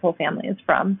is where his whole family is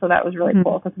from. So that was really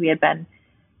cool, because we had been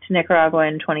to Nicaragua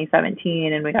in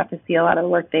 2017, and we got to see a lot of the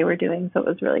work they were doing. So it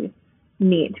was really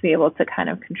neat to be able to kind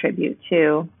of contribute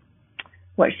to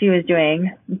what she was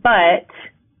doing. But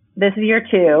this is year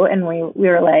 2, and we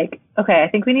were like, okay, I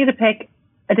think we need to pick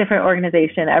a different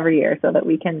organization every year so that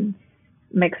we can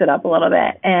mix it up a little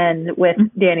bit. And with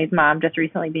Danny's mom just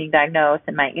recently being diagnosed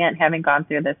and my aunt having gone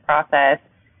through this process,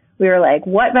 we were like,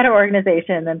 what better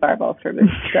organization than Barbells for Boobs?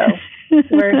 So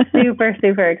we're super,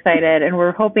 super excited, and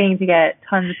we're hoping to get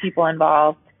tons of people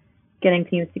involved, getting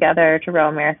teams together to row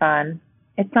a marathon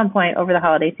at some point over the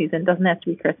holiday season. Doesn't have to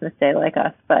be Christmas Day like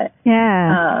us, but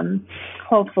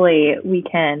hopefully we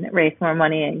can raise more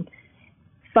money and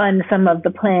fund some of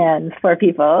the plans for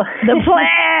people. The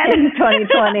plan in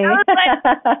 2020. I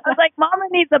was like, Mama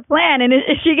needs a plan, and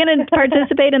is she going to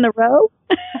participate in the row?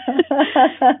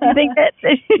 You think that?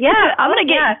 Yeah, I'm gonna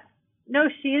get. No,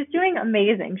 she is doing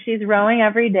amazing. She's rowing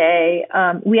every day.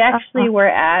 We actually were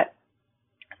at.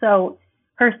 So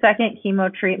her second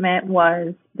chemo treatment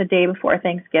was the day before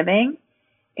Thanksgiving,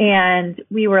 and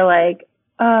we were like,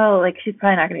 oh, she's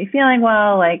probably not going to be feeling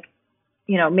well.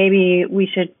 Maybe we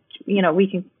should.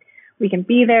 We can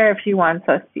be there if she wants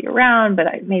us to be around, but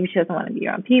maybe she doesn't want to be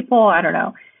around people. I don't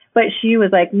know. But she was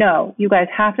like, no, you guys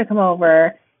have to come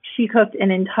over. She cooked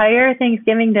an entire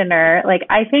Thanksgiving dinner.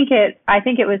 I think it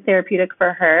was therapeutic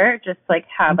for her, just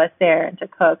have us there and to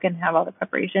cook and have all the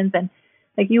preparations. And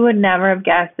like you would never have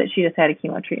guessed that she just had a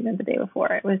chemo treatment the day before.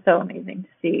 It was so amazing to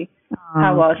see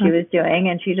how well she was doing,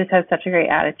 and she just has such a great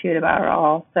attitude about it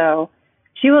all. So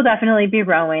she will definitely be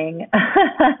rowing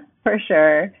for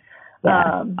sure.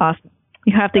 Yeah, awesome.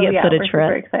 You have to get footage for it.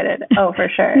 We're super excited. Oh, for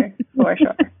sure. For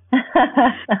sure.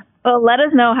 Well, let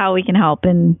us know how we can help,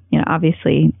 and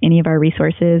obviously any of our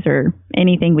resources or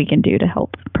anything we can do to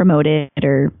help promote it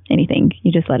or anything.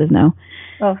 You just let us know.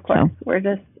 Oh, of course. So.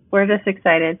 We're just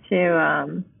excited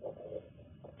to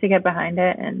get behind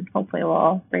it, and hopefully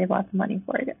we'll raise lots of money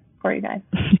for you guys.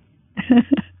 Cool.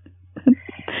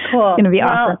 It's going to be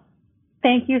awesome. Well,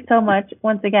 thank you so much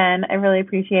once again. I really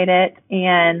appreciate it,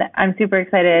 and I'm super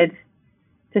excited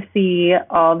to see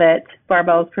all that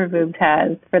Barbells for Boobs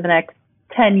has for the next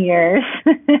 10 years.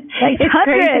 It's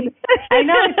crazy. I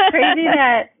know, it's crazy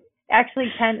that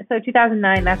actually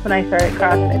 2009, that's when I started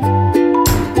CrossFit.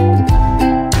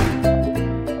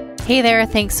 Hey there,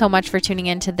 thanks so much for tuning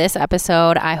in to this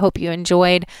episode. I hope you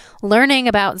enjoyed learning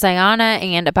about Ziana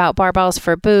and about Barbells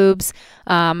for Boobs.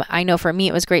 I know for me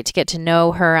it was great to get to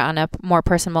know her on a more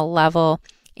personal level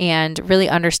and really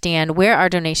understand where our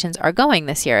donations are going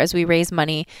this year as we raise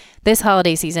money this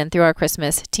holiday season through our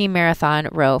Christmas Team Marathon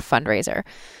Row fundraiser.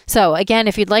 So again,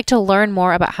 if you'd like to learn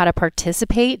more about how to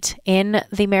participate in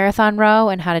the Marathon Row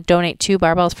and how to donate to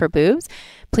Barbells for Boobs,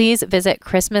 please visit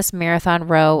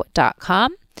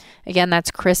ChristmasMarathonRow.com. Again,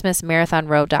 that's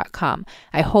ChristmasMarathonRow.com.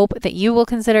 I hope that you will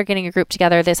consider getting a group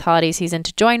together this holiday season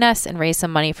to join us and raise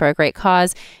some money for a great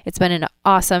cause. It's been an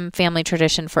awesome family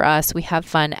tradition for us. We have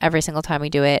fun every single time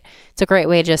we do it. It's a great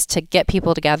way just to get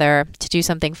people together, to do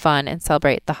something fun and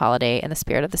celebrate the holiday in the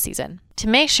spirit of the season. To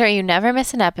make sure you never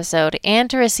miss an episode and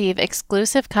to receive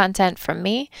exclusive content from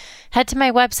me, head to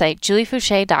my website,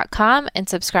 juliefoucher.com, and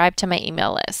subscribe to my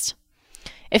email list.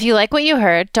 If you like what you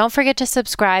heard, don't forget to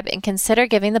subscribe and consider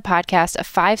giving the podcast a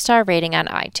 5-star rating on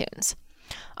iTunes.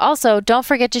 Also, don't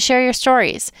forget to share your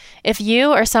stories. If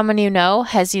you or someone you know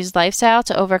has used lifestyle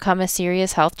to overcome a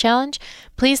serious health challenge,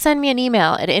 please send me an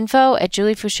email at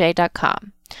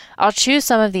info@juliefoucher.com. I'll choose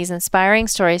some of these inspiring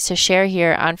stories to share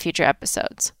here on future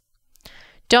episodes.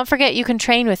 Don't forget you can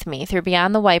train with me through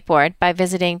Beyond the Whiteboard by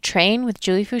visiting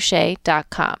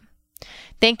trainwithjuliefoucher.com.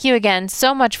 Thank you again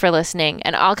so much for listening,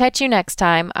 and I'll catch you next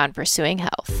time on Pursuing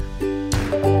Health.